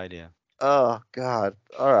 No idea. Oh God.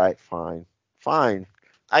 All right, fine. Fine.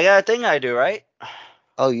 I got a thing I do, right?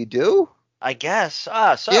 Oh, you do? I guess. So,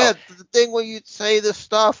 Yeah, the thing where you say the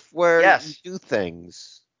stuff where you yes. do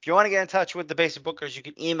things. If you want to get in touch with the Basement Bookers, you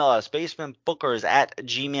can email us,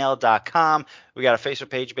 basementbookers@gmail.com. We got a Facebook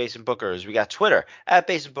page, Basement Bookers. We got Twitter,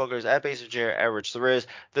 @Basement Bookers, @BasementJair, @RichTheRiz.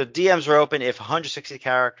 The DMs are open if 160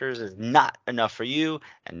 characters is not enough for you,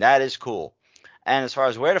 and that is cool. And as far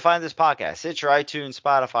as where to find this podcast, it's your iTunes,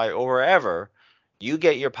 Spotify, or wherever you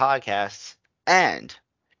get your podcasts. And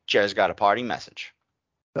Jer's got a party message.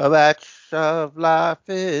 The match of life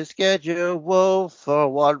is scheduled for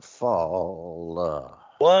one fall.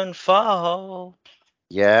 One fall.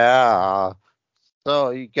 Yeah, so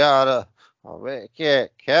you gotta make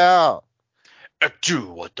it count. Do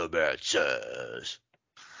what the man says.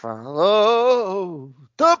 Follow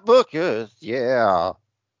the bookers. Yeah,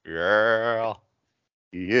 Yeah.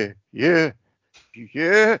 yeah, yeah,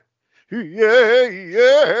 yeah.